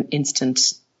it's more of an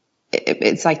instant.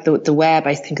 It's like the web.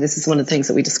 I think this is one of the things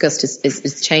that we discussed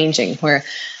is changing, where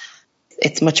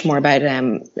it's much more about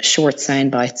short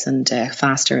sound bites and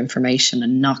faster information,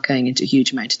 and not going into a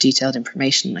huge amount of detailed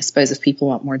information. I suppose if people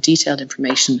want more detailed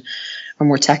information or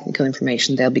more technical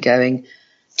information, they'll be going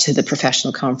to the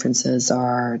professional conferences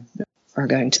or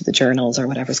going to the journals or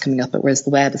whatever's coming up. But whereas the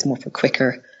web is more for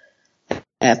quicker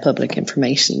public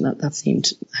information, that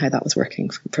seemed how that was working.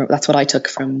 That's what I took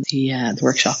from the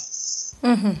workshop.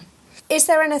 Mm-hmm. Is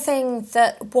there anything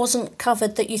that wasn't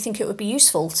covered that you think it would be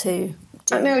useful to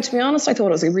do? No, to be honest, I thought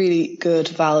it was a really good,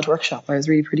 valid workshop. I was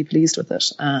really pretty pleased with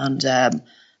it, and I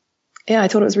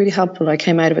thought it was really helpful. I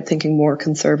came out of it thinking more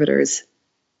conservators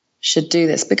should do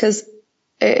this, because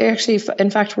actually, in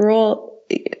fact, we're all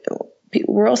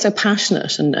so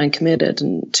passionate and committed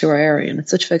to our area, and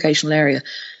it's such a vocational area.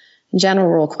 In general,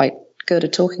 we're all quite good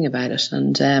at talking about it,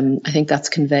 and I think that's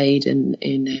conveyed in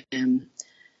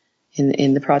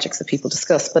the projects that people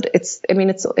discuss. But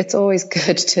it's always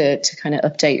good to kind of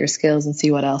update your skills and see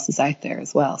what else is out there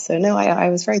as well. So no,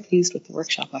 I was very pleased with the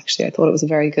workshop. Actually, I thought it was a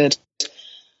very good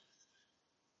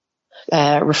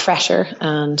refresher,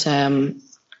 and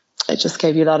it just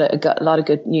gave you a lot of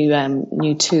good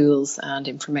new tools and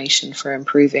information for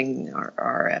improving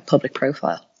our public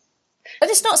profile. But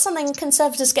it's not something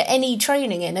conservators get any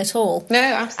training in at all. No,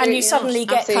 absolutely. And you suddenly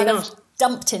get kind of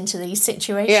dumped into these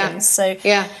situations.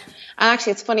 Yeah.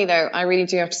 Actually, it's funny though. I really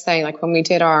do have to say, like, when we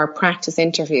did our practice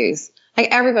interviews, like,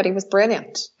 everybody was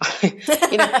brilliant.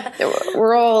 You know,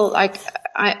 we're all like,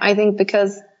 I think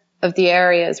because of the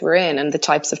areas we're in and the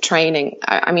types of training.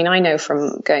 I mean, I know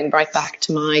from going right back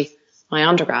to my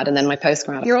undergrad and then my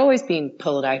postgrad, you're always being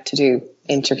pulled out to do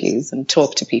interviews and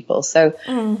talk to people. So,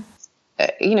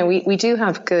 you know, we do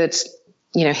have good,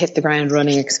 you know, hit the ground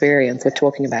running experience with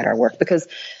talking about our work, because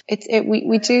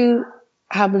we do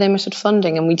have limited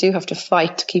funding, and we do have to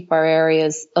fight to keep our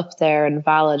areas up there and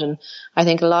valid. And I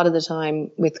think a lot of the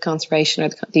time with conservation or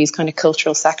these kind of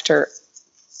cultural sector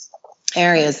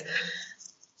areas,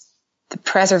 the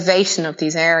preservation of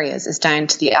these areas is down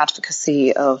to the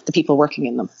advocacy of the people working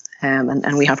in them.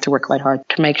 And we have to work quite hard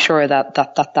to make sure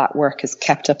that work is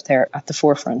kept up there at the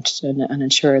forefront and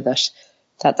ensure that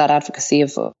advocacy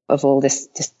of all this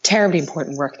terribly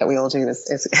important work that we all do is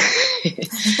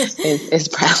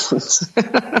present.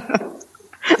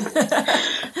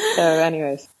 So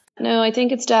anyways, no, I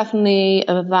think it's definitely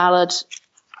a valid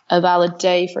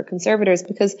day for conservators,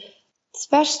 because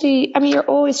especially, I mean, you're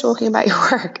always talking about your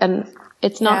work, and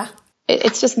it's not,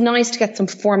 it's just nice to get some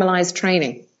formalized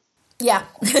training. Yeah.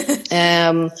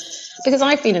 Because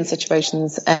I've been in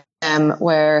situations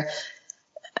where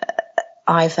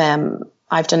I've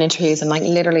done interviews, and like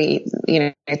literally,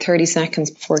 30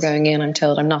 seconds before going in, I'm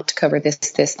told I'm not to cover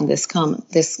this, and this comment,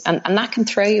 this, and that can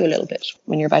throw you a little bit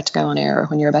when you're about to go on air or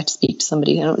when you're about to speak to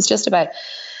somebody. And it was just about,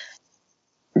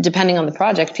 depending on the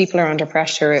project, people are under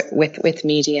pressure with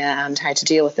media and how to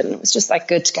deal with it. And it was just like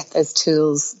good to get those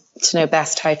tools to know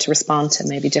best how to respond to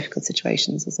maybe difficult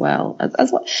situations as well.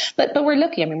 But we're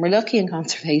lucky. I mean, we're lucky in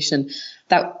conservation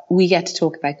that we get to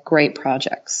talk about great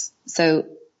projects. So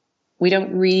we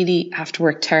don't really have to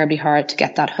work terribly hard to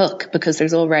get that hook, because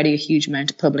there's already a huge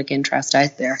amount of public interest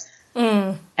out there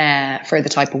for the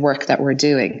type of work that we're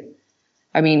doing.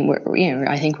 I mean,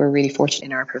 I think we're really fortunate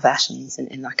in our professions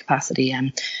in that capacity.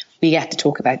 We get to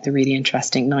talk about the really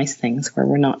interesting, nice things, where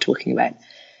we're not talking about,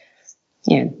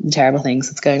 the terrible things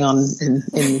that's going on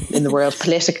in the world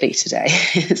politically today.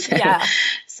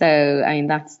 So, I mean,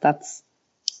 that's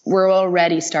we're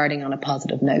already starting on a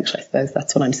positive note, I suppose.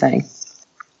 That's what I'm saying.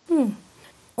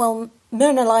 Well,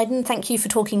 Myrna Lydon, thank you for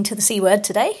talking to the C Word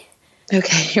today.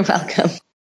 Okay, you're welcome.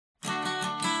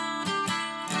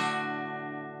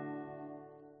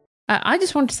 I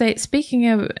just want to say, speaking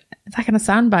of that kind of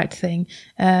soundbite thing,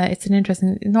 it's an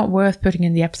interesting, not worth putting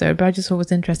in the episode, but I just thought it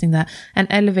was interesting that an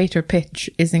elevator pitch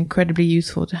is incredibly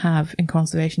useful to have in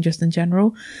conservation just in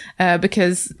general,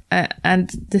 because,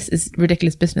 and this is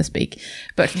ridiculous business speak,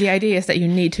 but the idea is that you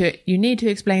need to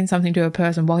explain something to a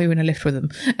person while you're in a lift with them.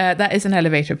 That is an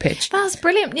elevator pitch. That's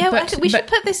brilliant. Yeah, I think we should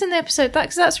put this in the episode,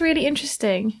 because that's really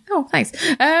interesting. Oh, thanks.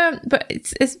 But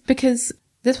it's because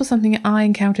this was something I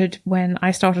encountered when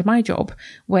I started my job,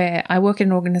 where I work in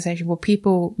an organisation where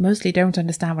people mostly don't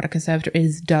understand what a conservator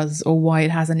does, or why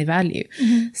it has any value.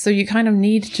 Mm-hmm. So you kind of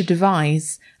need to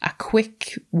devise a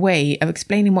quick way of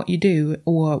explaining what you do,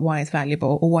 or why it's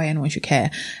valuable, or why anyone should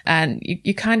care. And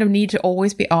you kind of need to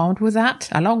always be armed with that,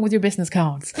 along with your business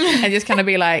cards, and just kind of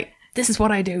be like, this is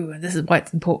what I do, and this is why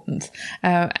it's important.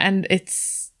 And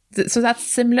so that's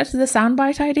similar to the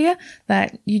soundbite idea,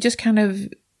 that you just kind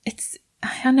of,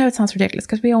 I know it sounds ridiculous,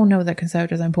 because we all know that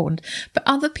conservators are important, but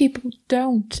other people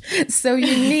don't. So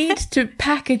you need to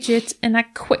package it in a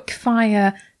quick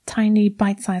fire, tiny,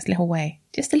 bite-sized little way.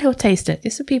 Just a little taster,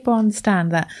 just so people understand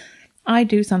that I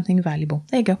do something valuable.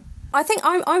 There you go. I think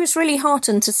I was really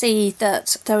heartened to see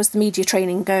that there was the media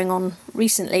training going on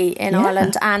recently in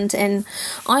Ireland and in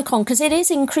ICON, because it is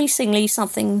increasingly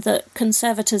something that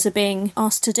conservators are being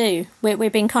asked to do. We're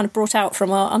being kind of brought out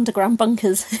from our underground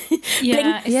bunkers.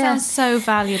 It sounds so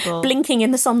valuable. Blinking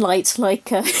in the sunlight like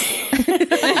like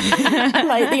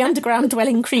the underground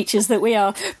dwelling creatures that we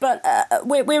are. But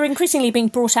we're increasingly being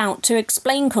brought out to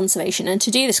explain conservation and to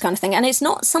do this kind of thing. And it's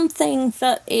not something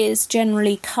that is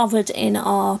generally covered in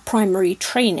our primary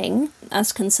training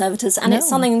as conservators, and it's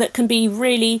something that can be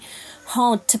really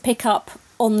hard to pick up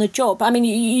on the job. I mean,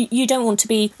 you don't want to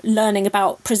be learning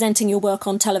about presenting your work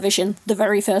on television the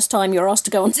very first time you're asked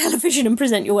to go on television and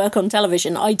present your work on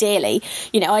television. Ideally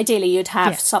you'd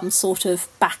have some sort of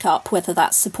backup, whether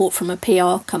that's support from a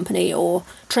PR company or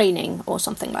training or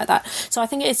something like that. So I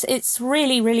think it's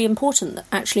really, really important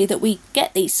that we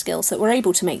get these skills, that we're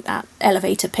able to make that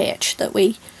elevator pitch, that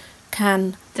we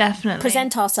can definitely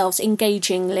present ourselves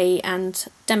engagingly and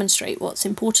demonstrate what's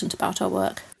important about our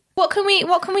work. What can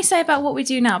we say about what we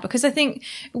do now? Because I think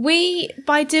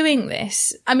by doing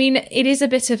this, I mean, it is a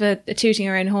bit of a tooting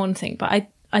our own horn thing, but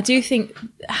I do think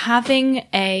having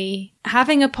a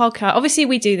podcast, obviously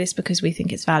we do this because we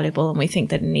think it's valuable and we think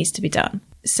that it needs to be done.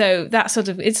 So that sort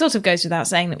of goes without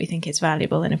saying that we think it's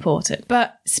valuable and important.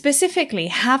 But specifically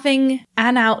having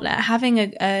an outlet, having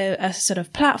a sort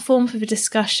of platform for the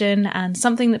discussion and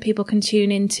something that people can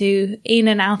tune into in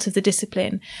and out of the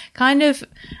discipline, kind of,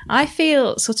 I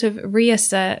feel, sort of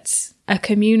reasserts a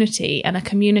community and a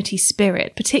community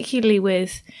spirit, particularly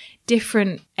with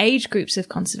different age groups of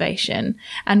conservation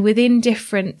and within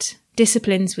different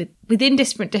disciplines within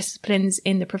different disciplines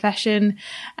in the profession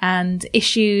and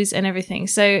issues and everything.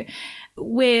 So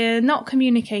we're not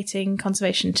communicating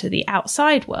conservation to the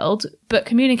outside world, but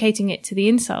communicating it to the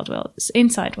inside world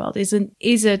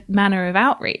is a manner of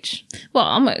outreach.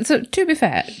 Well, so to be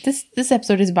fair, this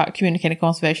episode is about communicating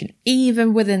conservation,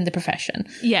 even within the profession.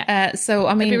 Yeah. So,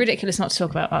 I mean... It'd be ridiculous not to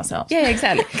talk about ourselves. Yeah,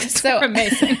 exactly. So we're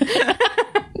amazing.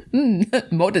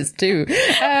 Modest too.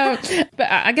 But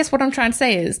I guess what I'm trying to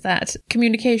say is that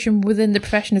communication within the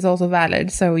profession is also valid.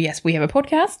 So yes, we have a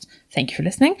podcast. Thank you for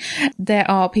listening. There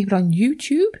are people on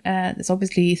YouTube. There's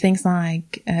obviously things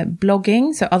like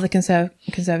blogging, so other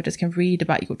conservators can read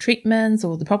about your treatments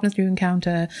or the problems you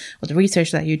encounter or the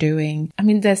research that you're doing. I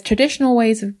mean, there's traditional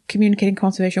ways of communicating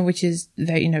conservation, which is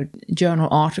very, journal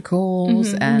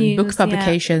articles and news, book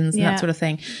publications and that sort of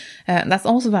thing. That's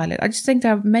also valid. I just think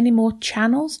there are many more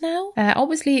channels now.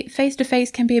 Obviously,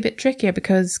 face-to-face can be a bit trickier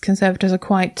because conservators are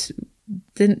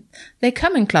they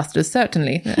come in clusters,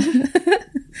 certainly.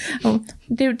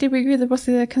 Did we agree there was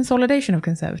the consolidation of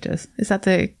conservators? Is that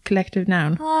the collective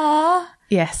noun?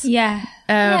 Yes. Yeah.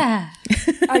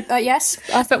 Yes.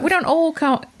 But we don't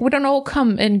all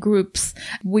come in groups.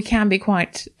 We can be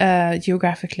quite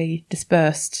geographically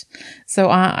dispersed. So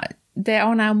there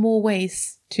are now more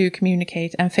ways to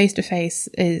communicate, and face-to-face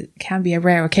can be a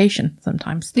rare occasion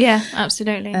sometimes. Yeah,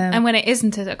 absolutely. And when it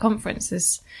isn't at a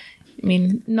conference,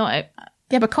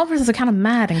 Yeah, but conferences are kind of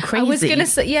mad and crazy. I was going to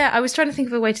say, I was trying to think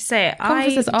of a way to say it.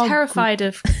 Conferences I'm terrified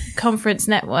of conference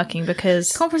networking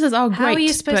because... Conferences are how are you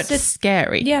great, supposed but to,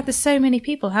 scary. Yeah, there's so many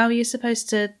people. How are you supposed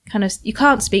to you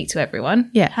can't speak to everyone.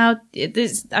 Yeah.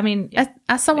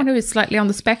 As someone who is slightly on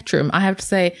the spectrum, I have to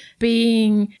say,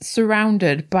 being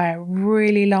surrounded by a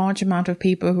really large amount of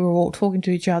people who are all talking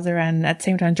to each other and at the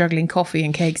same time juggling coffee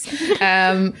and cakes,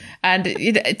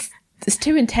 it's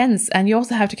too intense, and you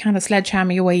also have to kind of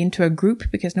sledgehammer your way into a group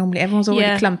because normally everyone's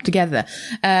already clumped together,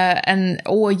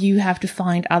 or you have to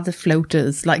find other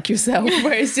floaters like yourself,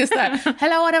 where it's just like,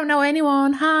 hello, I don't know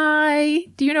anyone. Hi,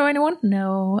 do you know anyone?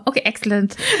 No. Okay,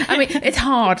 excellent. I mean, it's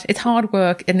hard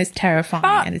work, and it's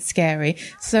terrifying and it's scary.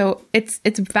 So it's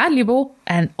valuable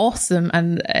and awesome,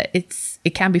 and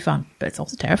it can be fun, but it's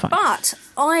also terrifying. But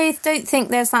I don't think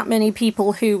there's that many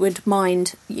people who would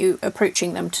mind you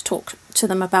approaching them to talk to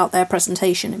them about their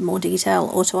presentation in more detail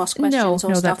or to ask questions or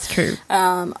stuff. No, that's true.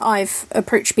 I've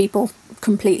approached people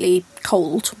completely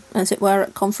cold, as it were,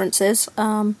 at conferences.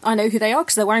 I know who they are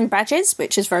because they're wearing badges,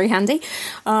 which is very handy.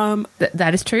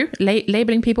 That is true.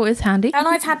 Labelling people is handy. And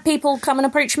I've had people come and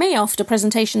approach me after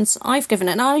presentations I've given,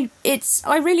 and I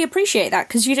really appreciate that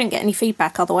because you don't get any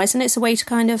feedback otherwise, and it's a way to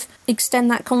kind of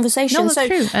extend that conversation. No, that's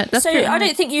true. That's true. I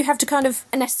don't think you have to kind of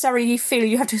necessarily feel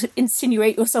you have to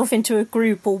insinuate yourself into a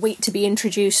group or wait to be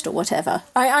introduced or whatever.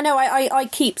 I know I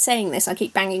keep saying this, I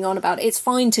keep banging on about it. It's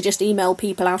fine to just email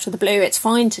people out of the blue. It's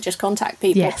fine to just contact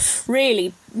people. Yes.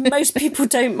 Really, most people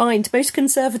don't mind. Most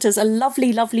conservators are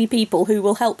lovely, lovely people who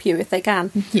will help you if they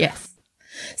can. Yes.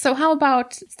 So how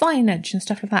about signage and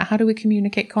stuff like that? How do we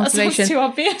communicate conservation? That's too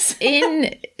obvious.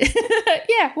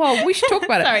 Yeah, well, we should talk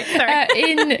about it.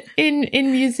 Sorry.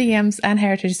 In museums and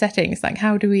heritage settings, like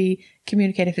how do we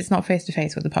communicate if it's not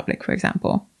face-to-face with the public, for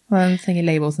example? Well, I'm thinking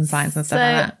labels and signs and stuff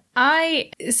like that.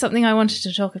 Something I wanted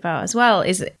to talk about as well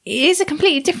is a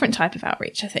completely different type of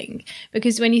outreach, I think.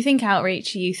 Because when you think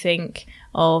outreach, you think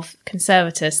of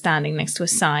conservators standing next to a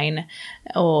sign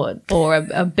or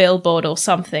a billboard or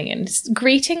something and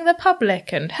greeting the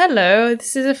public and, hello,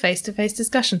 this is a face-to-face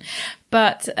discussion.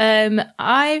 But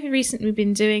I've recently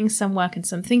been doing some work and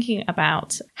some thinking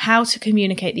about how to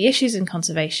communicate the issues in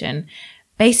conservation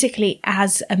basically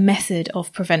as a method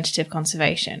of preventative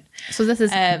conservation. So this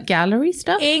is gallery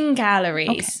stuff? In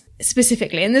galleries,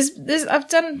 specifically. And there's I've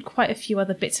done quite a few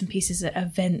other bits and pieces at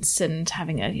events and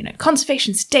having a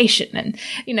conservation station and,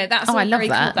 that's all I love very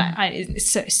that. cool. It's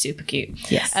so super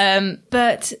cute. Yes.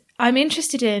 But I'm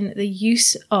interested in the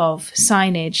use of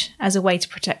signage as a way to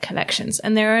protect collections.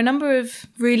 And there are a number of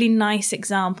really nice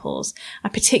examples. I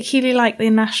particularly like the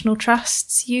National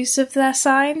Trust's use of their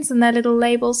signs and their little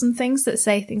labels and things that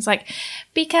say things like,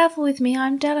 be careful with me,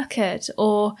 I'm delicate,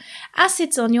 or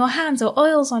acids on your hands or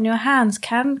oils on your hands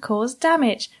can cause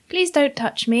damage. Please don't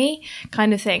touch me,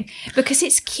 kind of thing. Because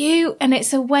it's cute and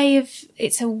it's a way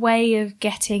of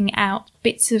getting out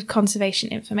bits of conservation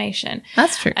information.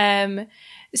 That's true.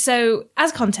 So,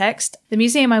 as context, the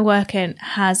museum I work in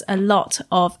has a lot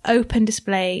of open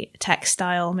display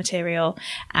textile material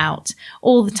out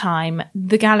all the time.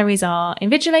 The galleries are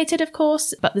invigilated, of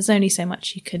course, but there's only so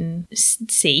much you can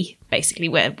see, basically,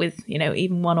 with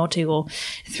even 1 or 2 or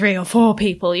 3 or 4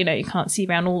 people, you can't see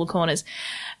around all the corners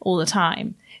all the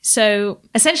time. So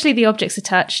essentially the objects are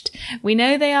touched. We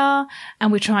know they are,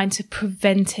 and we're trying to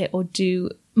prevent it or do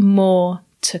more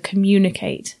to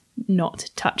communicate not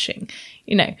touching,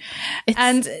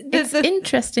 It's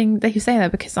interesting that you say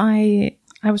that, because I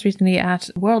was recently at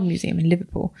World Museum in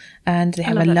Liverpool, and they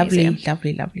have a lovely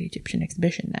Egyptian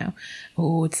exhibition now.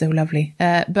 Oh, it's so lovely.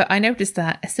 But I noticed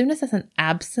that as soon as there's an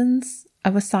absence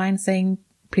of a sign saying,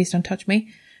 please don't touch me,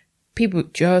 people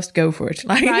just go for it.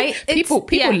 Like, right? people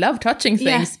love touching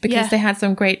things because they had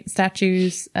some great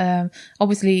statues,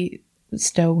 obviously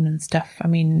stone and stuff. I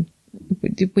mean,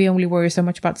 we only worry so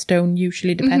much about stone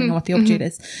usually, depending on what the object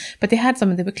is. But they had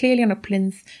some, they were clearly on a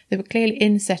plinth, they were clearly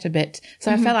inset a bit. So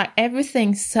I felt like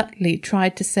everything subtly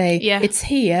tried to say, it's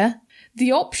here.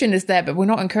 The option is there, but we're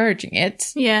not encouraging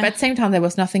it. Yeah. But at the same time, there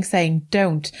was nothing saying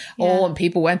don't. Yeah. Oh, and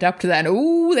people went up to that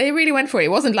and, they really went for it.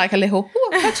 It wasn't like a little,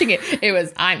 I'm touching it. It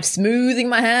was, I'm smoothing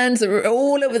my hands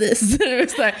all over this. It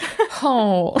was like,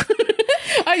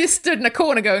 I just stood in a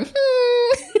corner going,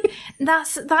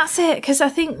 That's it. Because I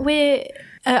think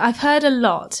I've heard a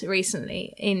lot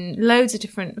recently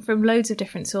from loads of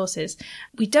different sources.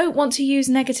 We don't want to use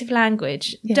negative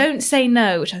language. Yeah. Don't say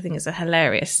no, which I think is a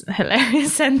hilarious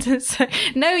sentence.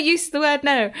 No use of the word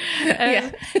no.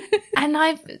 And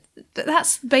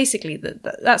that's basically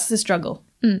that's the struggle.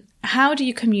 How do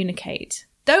you communicate?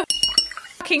 Don't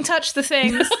fucking touch the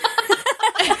things.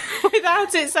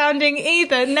 Without it sounding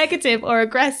either negative or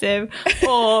aggressive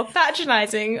or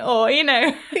patronizing or,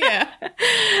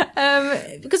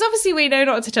 because obviously we know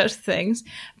not to touch the things.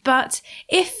 But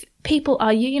if people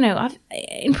are,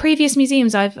 in previous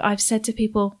museums, I've said to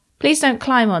people, please don't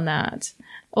climb on that.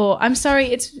 Or, I'm sorry,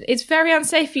 it's very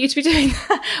unsafe for you to be doing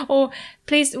that. Or,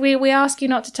 please, we ask you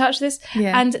not to touch this.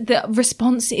 Yeah. And the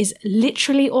response is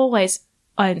literally always,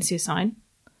 I didn't see a sign.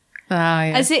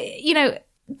 As it,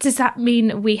 does that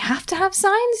mean we have to have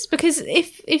signs? Because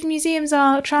if museums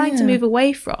are trying to move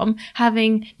away from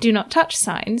having do not touch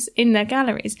signs in their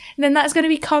galleries, then that's going to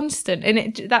be constant.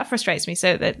 And that frustrates me.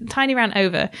 So the tiny rant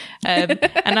over.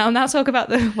 And I'll now talk about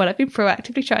what I've been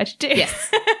proactively trying to do. Yes.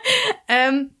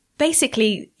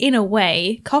 Basically, in a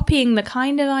way, copying the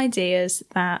kind of ideas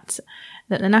that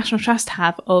the National Trust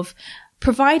have of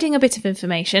providing a bit of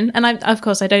information. And of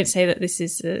course, I don't say that this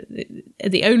is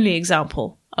the only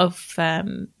example of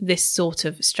this sort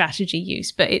of strategy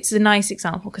use, but it's a nice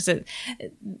example because the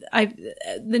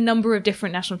number of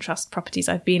different National Trust properties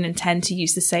I've been in tend to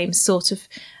use the same sort of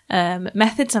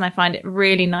methods, and I find it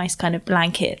really nice kind of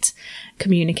blanket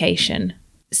communication.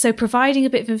 So providing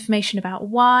a bit of information about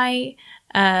why,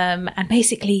 and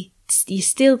basically you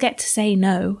still get to say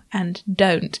no and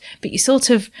don't, but you sort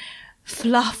of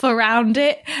fluff around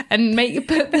it and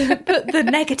put the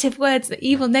negative words, the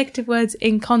evil negative words,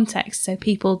 in context, so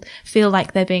people feel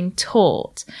like they're being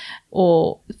taught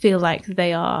or feel like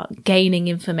they are gaining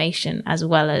information as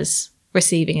well as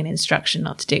receiving an instruction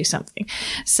not to do something.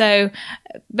 So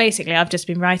basically, I've just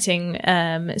been writing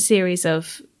a series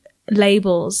of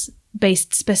labels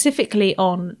based specifically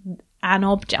on an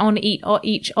object, on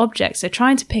each object. So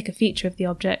trying to pick a feature of the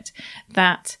object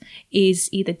that is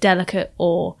either delicate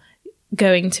or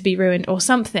going to be ruined or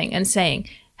something, and saying,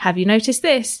 have you noticed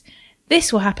this?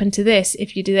 This will happen to this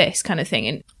if you do this kind of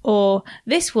thing. Or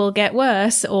this will get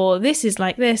worse, or this is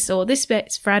like this, or this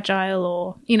bit's fragile,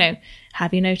 or,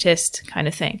 have you noticed kind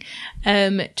of thing.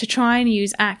 To try and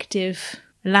use active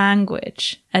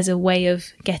language as a way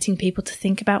of getting people to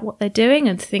think about what they're doing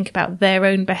and to think about their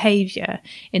own behaviour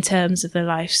in terms of the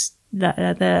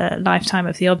lifetime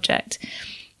of the object.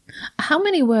 How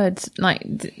many words,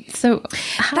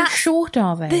 how short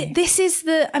are they? This is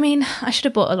I should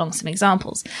have brought along some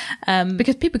examples.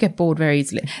 Because people get bored very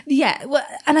easily. Yeah, well,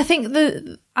 and I think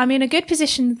I'm in a good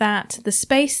position that the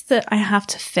space that I have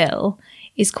to fill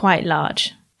is quite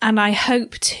large. And I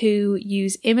hope to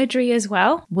use imagery as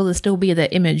well. Will there still be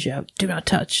the image of do not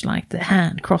touch, like the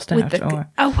hand crossed out?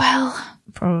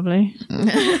 Probably.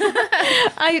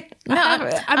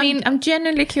 I'm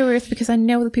genuinely curious because I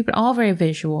know that people are very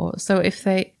visual. So if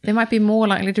they might be more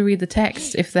likely to read the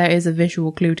text if there is a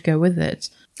visual clue to go with it.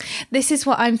 This is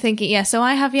what I'm thinking. Yeah, so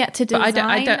I have yet to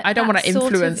design. But I don't want to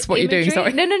influence what you're doing.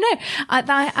 Sorry. No.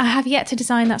 I have yet to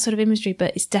design that sort of imagery,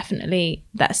 but that's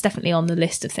definitely on the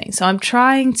list of things. So I'm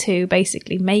trying to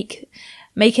basically make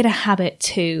it a habit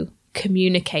to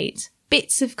communicate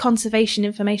bits of conservation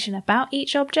information about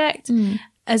each object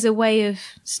as a way of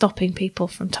stopping people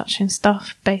from touching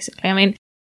stuff, basically. I mean,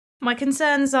 my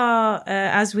concerns are,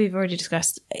 as we've already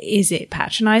discussed, is it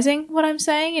patronizing what I'm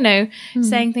saying?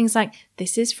 Saying things like,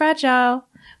 this is fragile,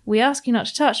 we ask you not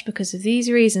to touch because of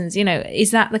these reasons.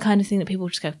 Is that the kind of thing that people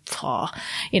just go,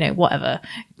 whatever.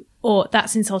 or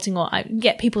that's insulting, or I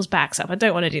get people's backs up. I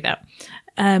don't want to do that.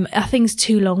 Are things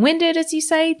too long-winded, as you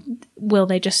say? Will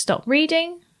they just stop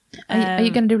reading? Are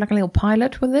you going to do like a little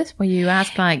pilot with this where you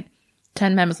ask like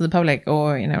 10 members of the public,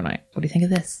 or, you know, like, what do you think of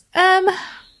this?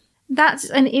 That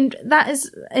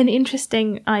is an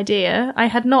interesting idea. I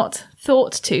had not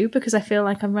thought to, because I feel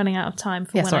like I'm running out of time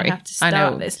for I have to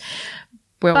start this.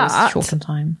 We're always short on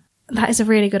time. That is a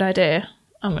really good idea.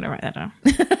 I'm going to write that down.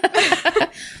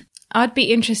 I'd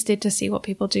be interested to see what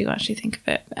people do actually think of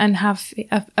it and have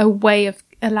a way of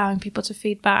allowing people to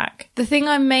feedback. The thing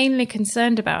I'm mainly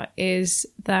concerned about is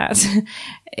that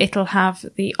it'll have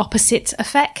the opposite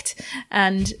effect,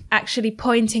 and actually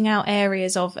pointing out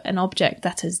areas of an object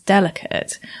that is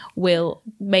delicate will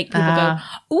make people go,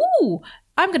 ooh,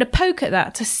 I'm going to poke at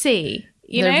that to see.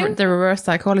 You know? The reverse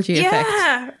psychology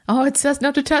effect. Oh, it says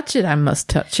not to touch it. I must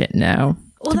touch it now.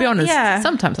 Well, to be honest,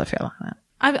 sometimes I feel like that.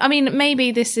 I mean,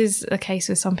 maybe this is a case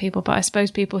with some people, but I suppose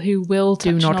people who will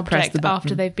touch an object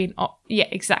after they've been... yeah,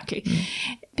 exactly.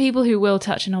 People who will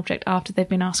touch an object after they've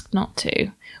been asked not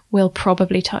to will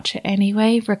probably touch it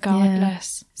anyway,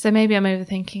 regardless. Yeah. So maybe I'm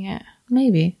overthinking it.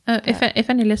 Maybe. If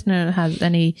any listener has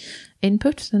any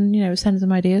input, then, you know, send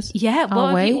some ideas. Yeah,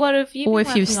 what have you or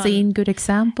if you've seen good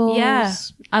examples. Yeah,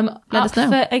 I'm up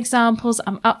for examples.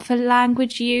 I'm up for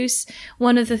language use.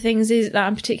 One of the things is that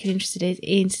I'm particularly interested in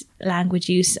is language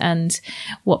use and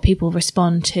what people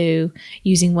respond to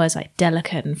using words like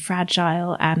delicate and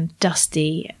fragile and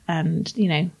dusty and, you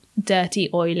know, dirty,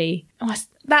 oily.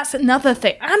 That's another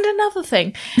thing. And another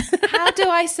thing. How do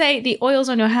I say the oil's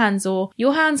on your hands, or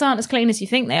your hands aren't as clean as you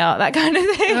think they are? That kind of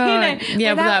thing. You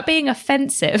know, without being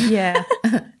offensive. Yeah.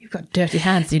 You've got dirty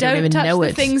hands. You don't even know it. Don't touch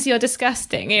the things you're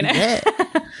disgusting, you know.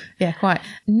 Yeah, quite.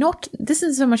 This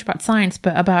isn't so much about science,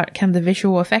 but about kind of the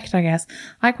visual effect, I guess.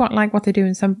 I quite like what they do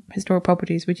in some historic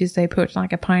properties, which is they put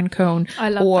like a pine cone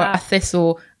or a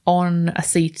thistle on a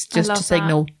seat just to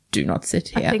signal, do not sit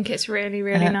here. I think it's really,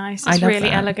 really nice. It's really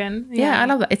elegant. Yeah, I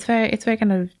love that. It's very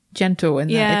kind of gentle,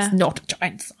 and it's not a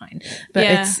giant sign, but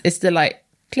it's still like,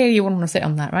 clearly you wouldn't want to sit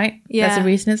on that, right? Yeah. That's the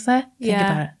reason it's there. Think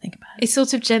about it. It's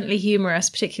sort of gently humorous,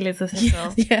 particularly the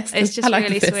thistle. Yes. It's just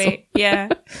really sweet. Yeah.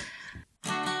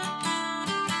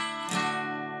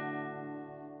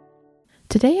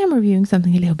 Today I'm reviewing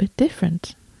something a little bit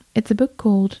different. It's a book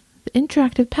called The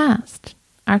Interactive Past: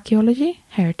 Archaeology,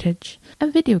 Heritage,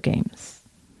 and Video Games.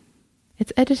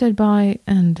 It's edited by,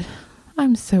 and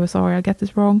I'm so sorry I'll get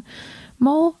this wrong,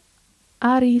 Mo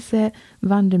Arise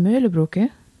van der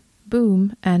Meulenbroeke,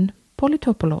 Boom, and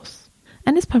Polytopoulos,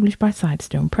 and is published by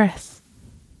Sidestone Press.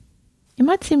 It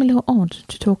might seem a little odd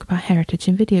to talk about heritage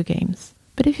in video games,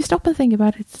 but if you stop and think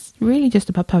about it, it's really just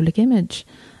about public image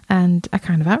and a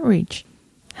kind of outreach.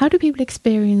 How do people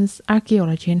experience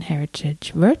archaeology and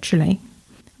heritage virtually?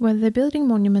 Whether they're building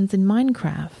monuments in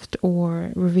Minecraft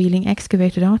or revealing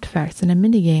excavated artifacts in a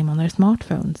minigame on their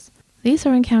smartphones, these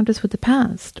are encounters with the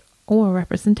past or a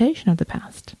representation of the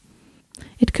past.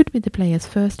 It could be the player's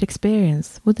first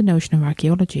experience with the notion of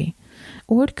archaeology,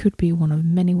 or it could be one of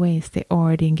many ways they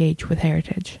already engage with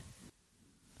heritage.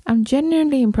 I'm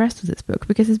genuinely impressed with this book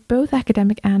because it's both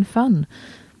academic and fun.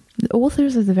 The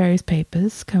authors of the various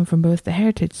papers come from both the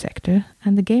heritage sector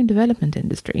and the game development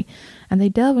industry, and they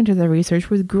delve into their research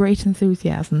with great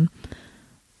enthusiasm.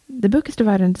 The book is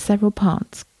divided into several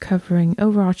parts, covering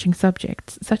overarching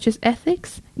subjects such as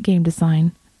ethics, game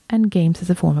design, and games as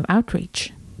a form of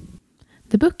outreach.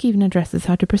 The book even addresses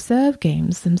how to preserve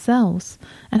games themselves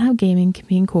and how gaming can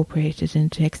be incorporated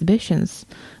into exhibitions,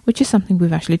 which is something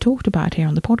we've actually talked about here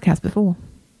on the podcast before.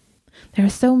 There are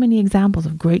so many examples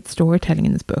of great storytelling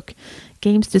in this book,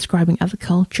 games describing other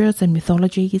cultures and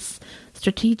mythologies,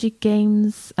 strategic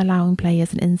games allowing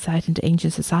players an insight into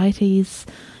ancient societies,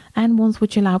 and ones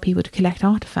which allow people to collect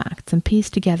artifacts and piece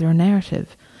together a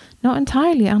narrative, not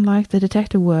entirely unlike the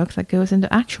detective work that goes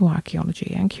into actual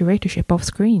archaeology and curatorship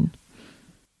off-screen.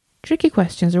 Tricky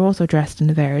questions are also addressed in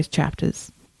the various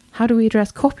chapters. How do we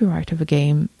address copyright of a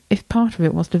game if part of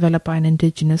it was developed by an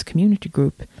indigenous community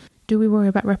group? Do we worry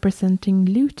about representing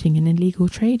looting and illegal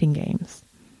trading games?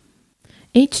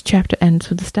 Each chapter ends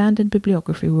with the standard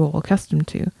bibliography we're all accustomed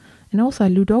to, and also a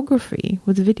ludography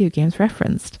with the video games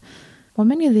referenced. While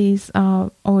many of these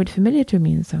are already familiar to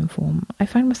me in some form, I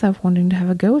find myself wanting to have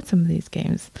a go at some of these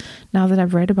games, now that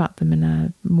I've read about them in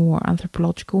a more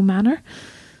anthropological manner.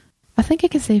 I think I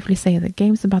can safely say that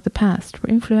games about the past were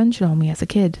influential on me as a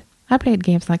kid. I played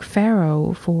games like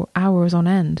Pharaoh for hours on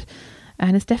end,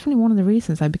 and it's definitely one of the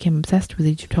reasons I became obsessed with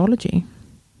Egyptology.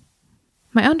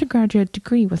 My undergraduate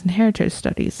degree was in heritage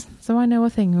studies, so I know a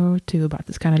thing or two about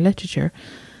this kind of literature.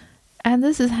 And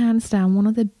this is hands down one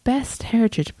of the best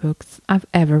heritage books I've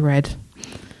ever read.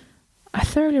 I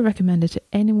thoroughly recommend it to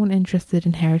anyone interested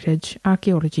in heritage,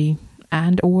 archaeology,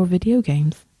 and or video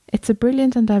games. It's a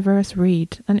brilliant and diverse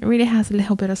read, and it really has a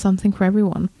little bit of something for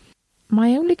everyone.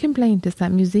 My only complaint is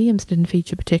that museums didn't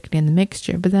feature particularly in the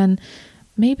mixture, but then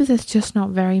maybe there's just not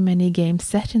very many games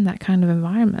set in that kind of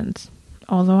environment,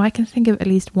 although I can think of at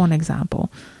least one example.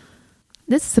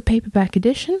 This is a paperback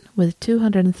edition with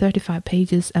 235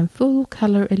 pages and full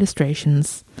colour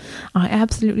illustrations. I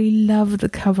absolutely love the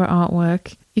cover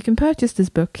artwork. You can purchase this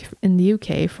book in the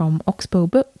UK from Oxbow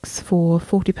Books for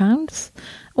 £40,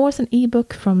 or as an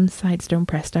ebook from Sidestone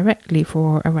Press directly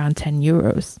for around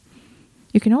 €10.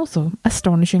 You can also,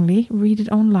 astonishingly, read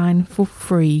it online for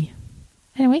free.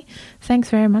 Anyway, thanks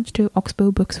very much to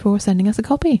Oxbow Books for sending us a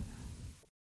copy.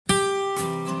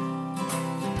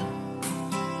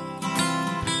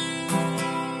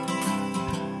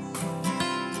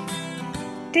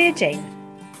 Dear Jane,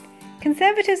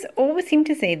 Conservators always seem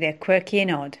to say they're quirky and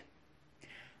odd.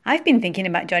 I've been thinking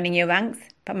about joining your ranks,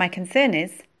 but my concern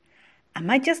is, am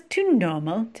I just too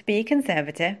normal to be a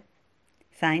Conservator?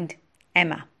 Signed,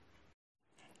 Emma.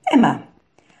 Emma,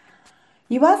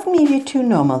 you asked me if you're too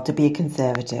normal to be a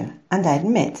Conservator, and I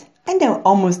admit I know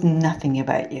almost nothing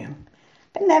about you,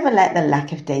 but never let the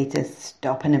lack of data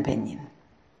stop an opinion.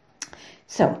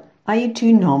 So, are you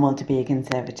too normal to be a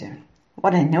Conservator?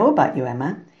 What I know about you,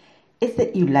 Emma, is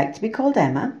that you like to be called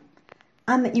Emma,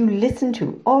 and that you listen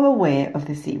to or are aware of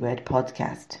the C Word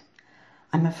podcast.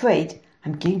 I'm afraid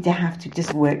I'm going to have to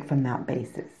just work from that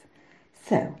basis.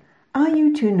 So, are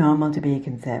you too normal to be a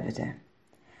Conservator?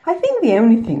 I think the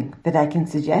only thing that I can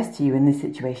suggest to you in this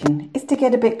situation is to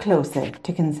get a bit closer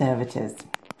to Conservators.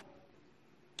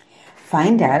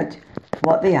 Find out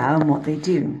what they are and what they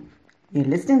do. You're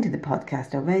listening to the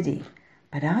podcast already,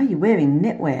 but are you wearing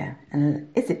knitwear,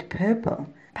 and is it purple?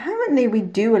 Apparently we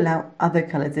do allow other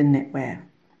colours in knitwear.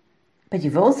 But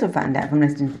you've also found out from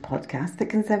listening to the podcast that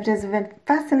Conservators have a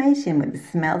fascination with the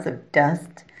smells of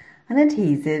dust and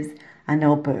adhesives and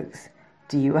old books.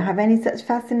 Do you have any such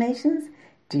fascinations?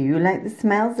 Do you like the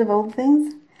smells of old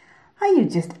things? Are you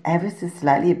just ever so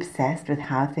slightly obsessed with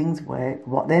how things work,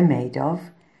 what they're made of?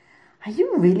 Are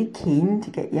you really keen to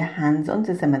get your hands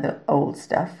onto some of the old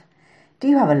stuff? Do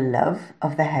you have a love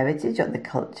of the heritage or the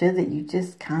culture that you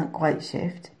just can't quite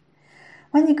shift?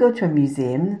 When you go to a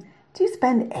museum, do you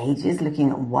spend ages looking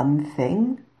at one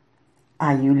thing?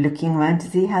 Are you looking around to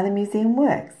see how the museum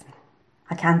works?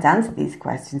 I can't answer these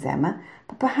questions, Emma,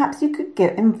 but perhaps you could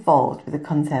get involved with a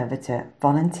Conservator,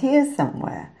 volunteer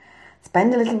somewhere,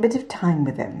 spend a little bit of time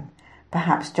with them,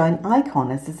 perhaps join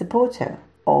ICON as a supporter,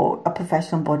 or a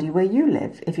professional body where you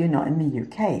live if you're not in the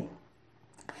UK.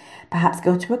 Perhaps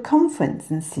go to a conference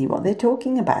and see what they're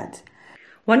talking about.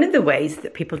 One of the ways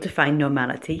that people define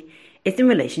normality is in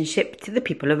relationship to the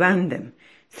people around them.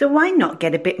 So why not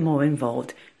get a bit more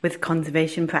involved with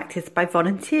conservation practice by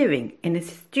volunteering in a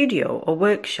studio or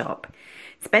workshop?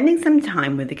 Spending some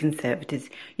time with the Conservators,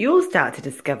 you'll start to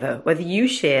discover whether you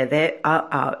share their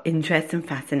interests and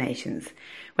fascinations,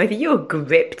 whether you're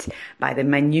gripped by the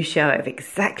minutiae of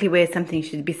exactly where something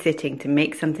should be sitting to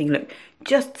make something look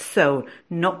just so,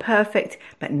 not perfect,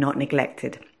 but not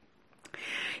neglected.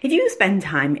 If you spend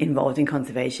time involved in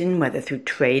conservation, whether through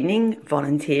training,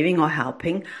 volunteering or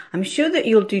helping, I'm sure that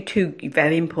you'll do two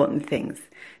very important things.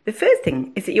 The first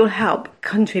thing is that you'll help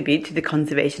contribute to the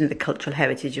conservation of the cultural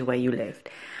heritage of where you live.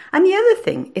 And the other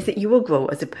thing is that you will grow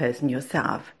as a person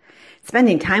yourself.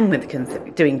 Spending time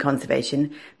with doing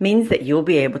conservation means that you'll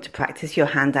be able to practice your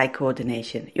hand-eye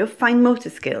coordination, your fine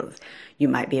motor skills. You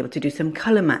might be able to do some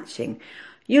colour matching.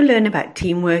 You'll learn about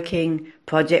team working,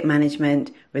 project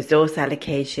management, resource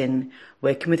allocation,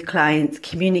 working with clients,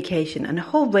 communication, and a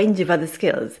whole range of other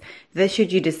skills that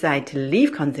should you decide to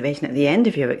leave conservation at the end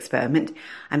of your experiment,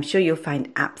 I'm sure you'll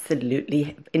find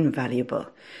absolutely invaluable.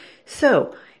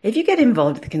 So, if you get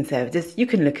involved with the Conservators, you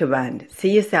can look around,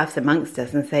 see yourselves amongst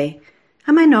us and say,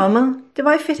 am I normal? Do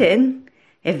I fit in?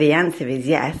 If the answer is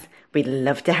yes, we'd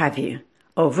love to have you.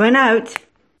 Over and out.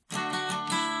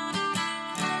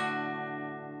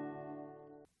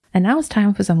 And now it's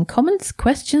time for some comments,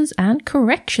 questions and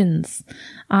corrections.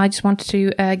 I just wanted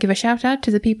to give a shout out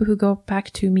to the people who got back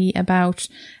to me about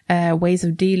ways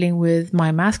of dealing with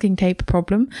my masking tape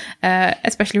problem,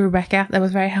 especially Rebecca. That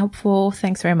was very helpful.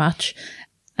 Thanks very much.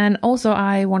 And also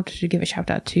I wanted to give a shout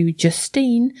out to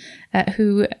Justine,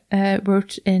 who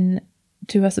wrote in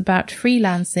to us about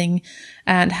freelancing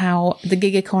and how the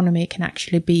gig economy can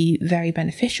actually be very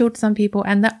beneficial to some people.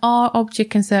 And there are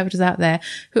object conservators out there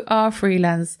who are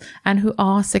freelance and who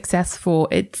are successful.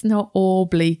 It's not all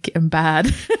bleak and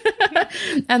bad.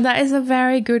 And that is a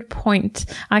very good point.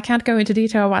 I can't go into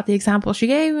detail about the example she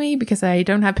gave me because I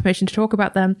don't have permission to talk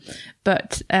about them.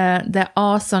 But there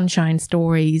are sunshine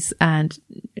stories, and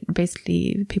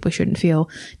basically people shouldn't feel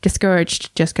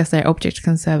discouraged just because they're object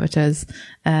conservators.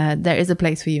 There is a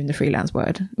place for you in the freelance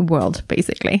world,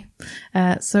 basically.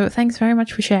 So thanks very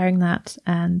much for sharing that,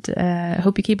 and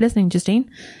hope you keep listening, Justine.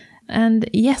 And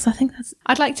yes, I think that's...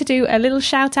 I'd like to do a little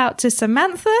shout out to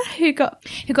Samantha, who got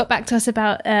back to us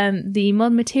about the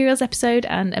Modern Materials episode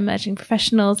and Emerging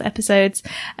Professionals episodes,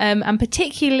 and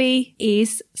particularly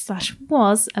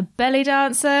was a belly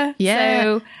dancer. Yeah,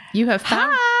 so, you have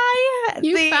found...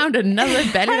 Hi! found another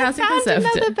belly dancing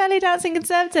conservator. Another belly dancing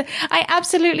conservator. I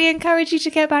absolutely encourage you to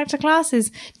get back to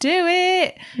classes. Do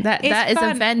it. That is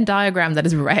a Venn diagram that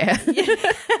is rare.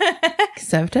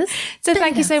 Conservators. So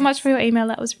thank you so much for your email.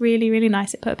 That was really, really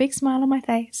nice. It put a big smile on my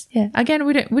face. Yeah. Again,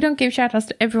 we don't give shout outs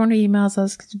to everyone who emails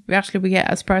us, because actually we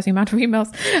get a surprising amount of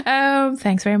emails.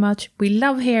 Thanks very much. We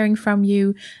love hearing from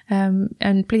you.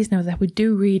 And please know that we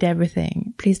do read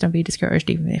everything. Please don't be discouraged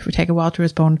even if we take a while to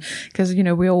respond, because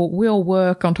we all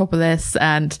work on top of this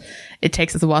and it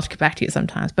takes us a while to get back to you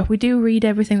sometimes, but we do read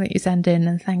everything that you send in,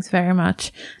 and thanks very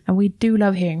much. And we do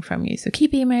love hearing from you, so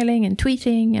keep emailing and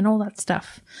tweeting and all that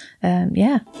stuff.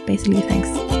 Basically thanks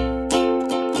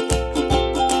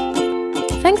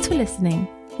for listening.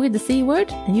 We're the C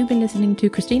Word, and you've been listening to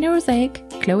Christina Rosaic,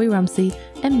 Chloe Rumsey,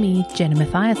 and me, Jenna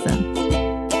Mathiasen.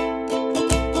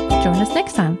 Join us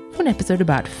next time for an episode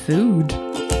about food.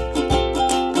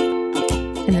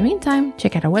 In the meantime,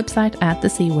 check out our website at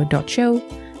thecword.show,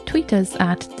 tweet us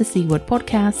at the C Word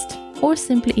Podcast, or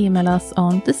simply email us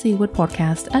on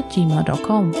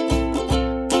thecwordpodcast@gmail.com.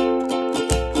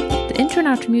 The intro and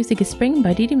outro music is Spring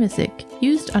by Didi Music,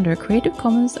 used under a Creative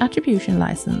Commons Attribution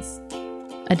License.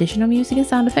 Additional music and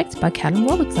sound effects by Callum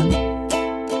Robertson.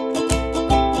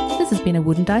 This has been a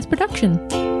Wooden Dice production.